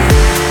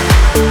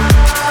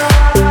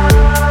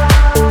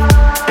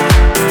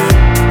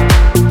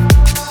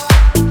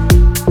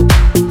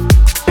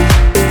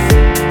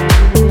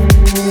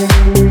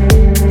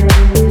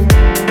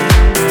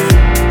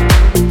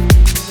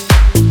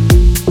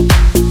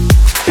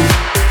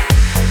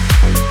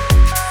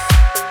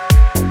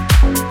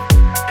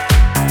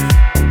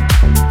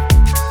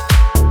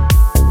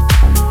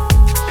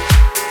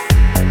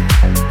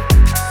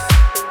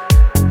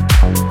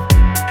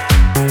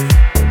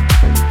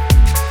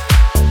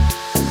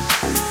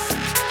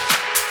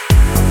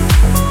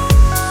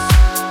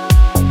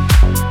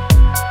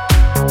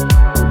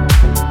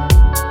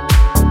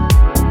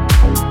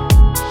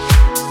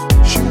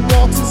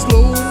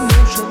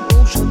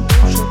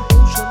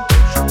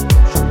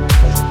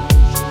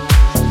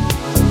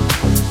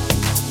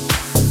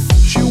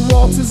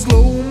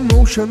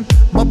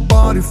 My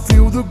body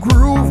feel the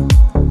groove.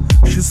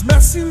 She's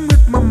messing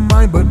with my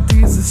mind, but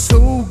this is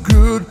so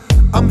good.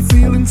 I'm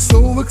feeling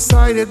so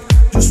excited,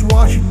 just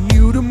watching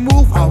you to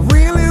move. I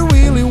really,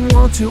 really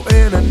want to,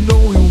 and I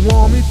know you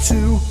want me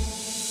to.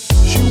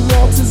 She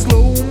walks in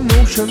slow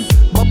motion,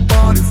 my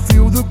body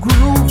feel the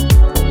groove.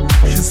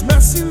 She's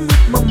messing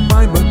with my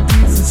mind, but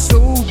this is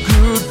so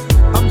good.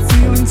 I'm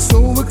feeling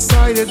so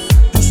excited,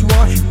 just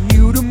watching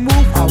you to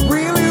move. I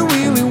really,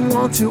 really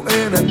want to,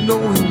 and I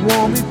know you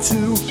want me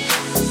to.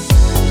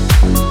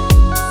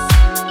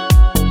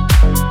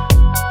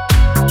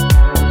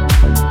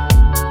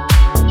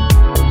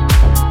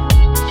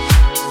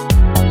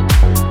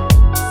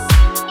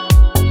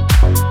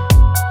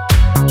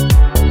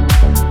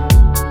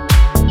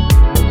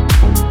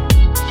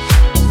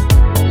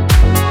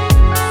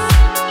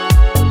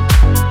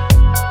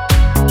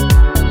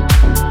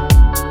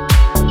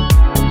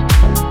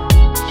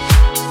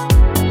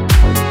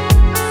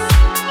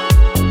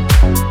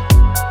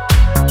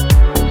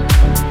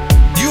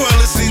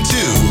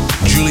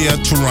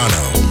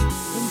 Turano.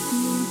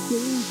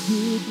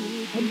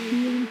 I'm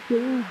feeling so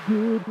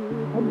good.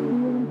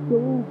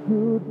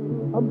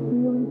 I'm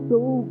feeling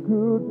so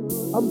good.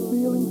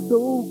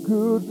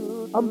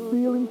 I'm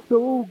feeling so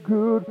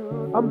good.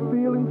 I'm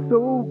feeling so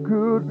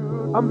good.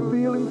 I'm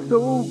feeling so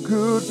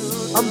good.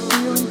 I'm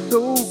feeling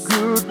so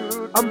good.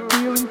 I'm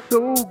feeling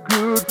so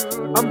good.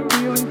 I'm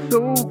feeling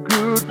so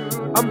good.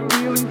 I'm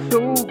feeling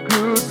so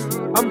good.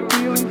 I'm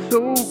feeling so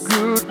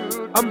good.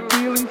 I'm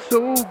feeling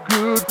so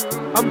good.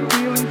 I'm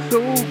feeling so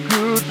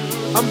good.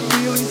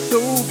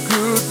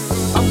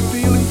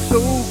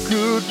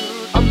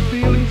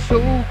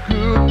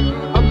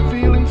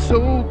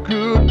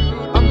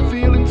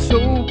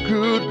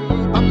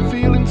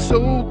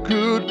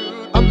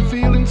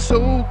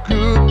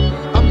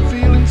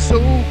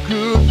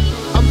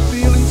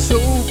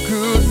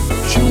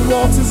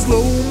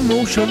 slow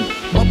motion,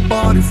 my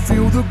body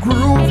feel the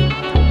groove.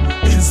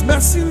 She's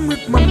messing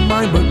with my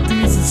mind, but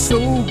this is so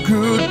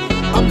good.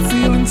 I'm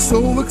feeling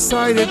so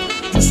excited,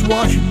 just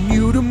watching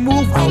you to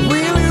move. I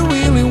really,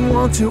 really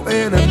want to,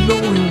 and I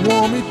know you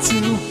want me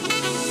to.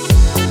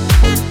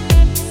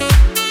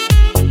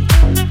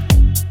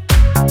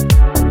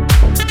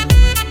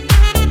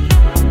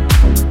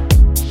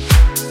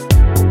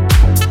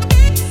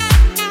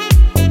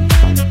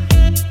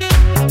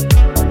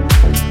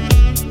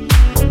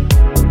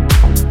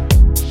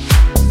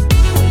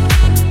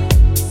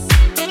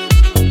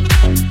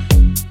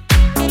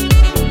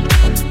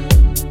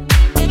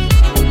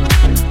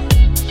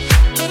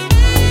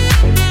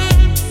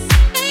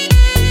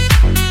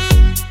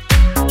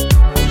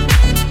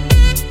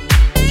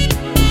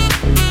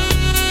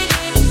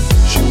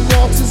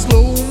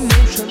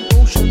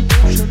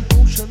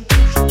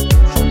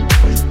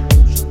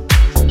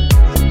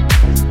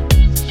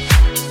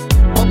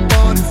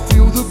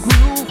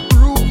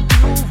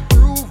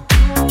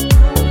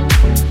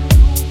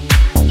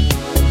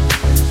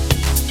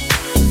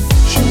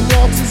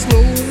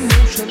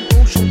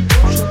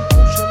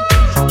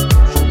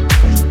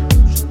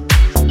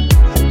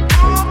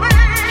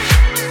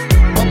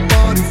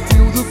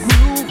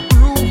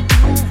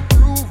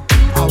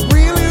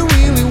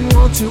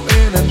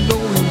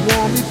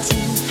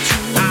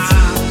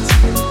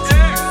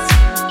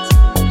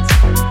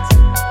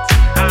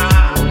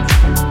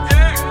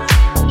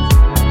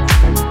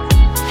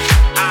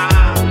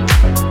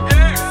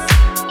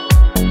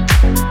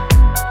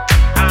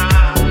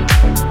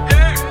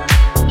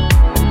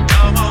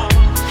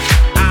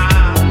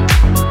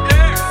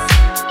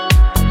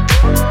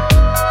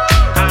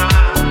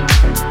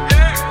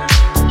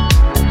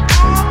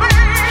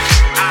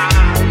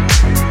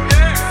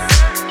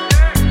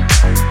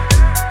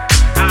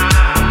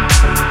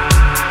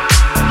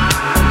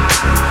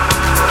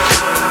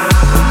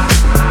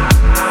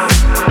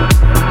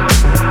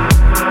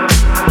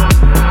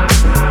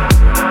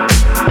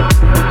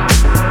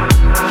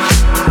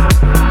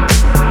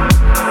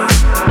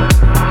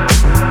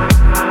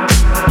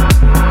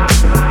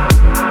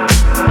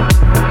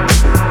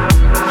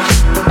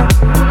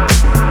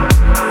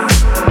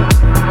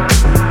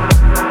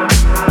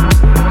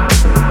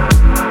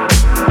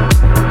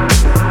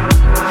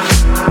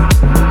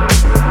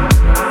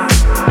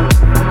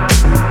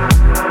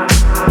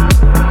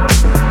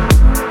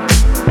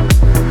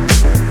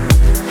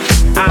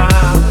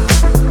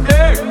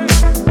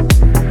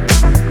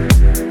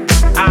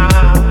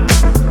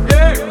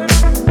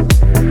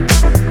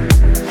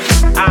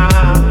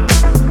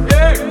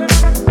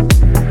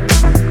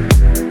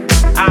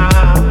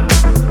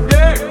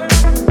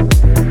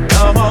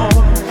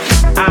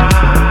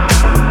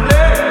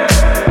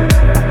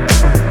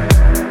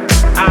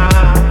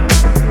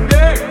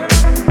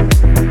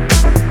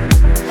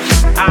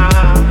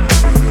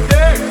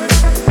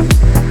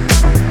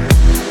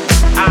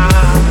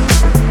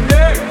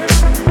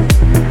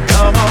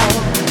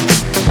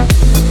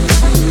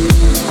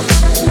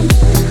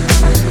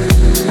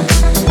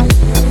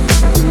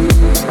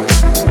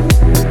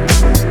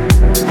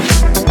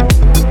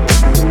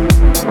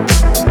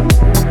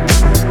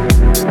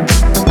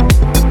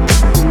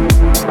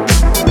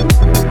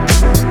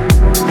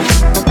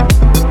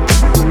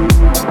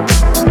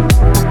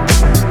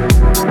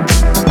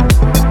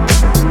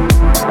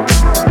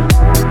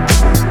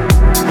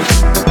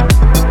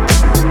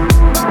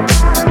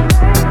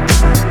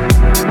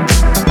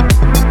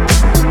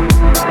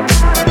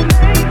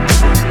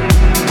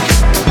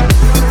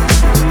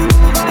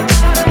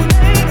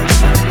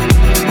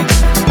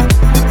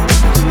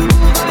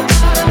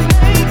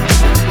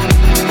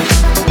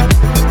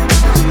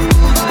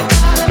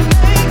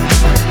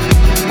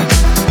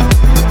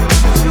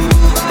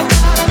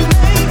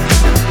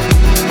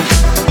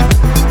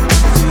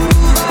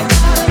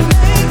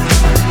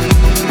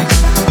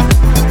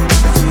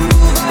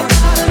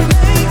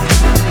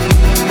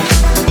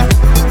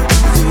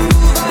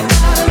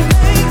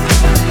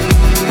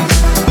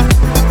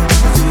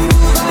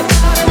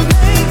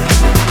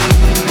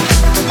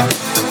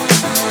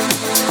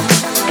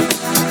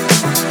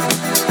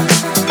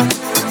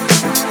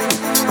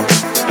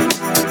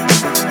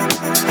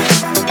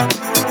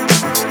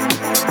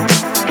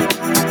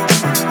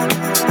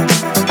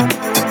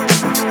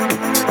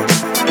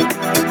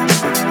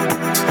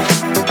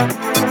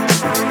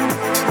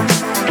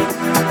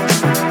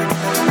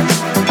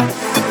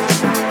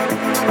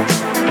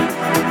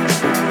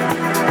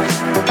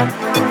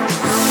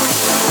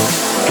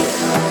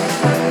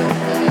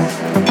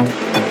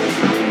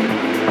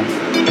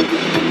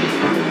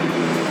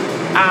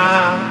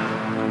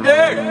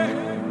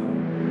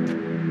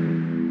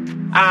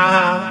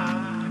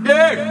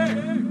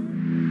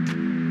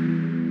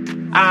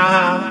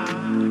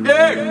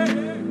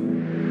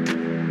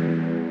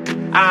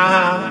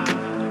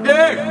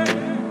 Yeah.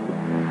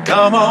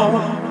 Come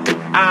on.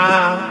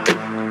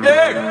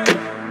 Yeah.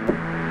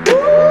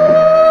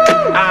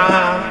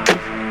 Woo.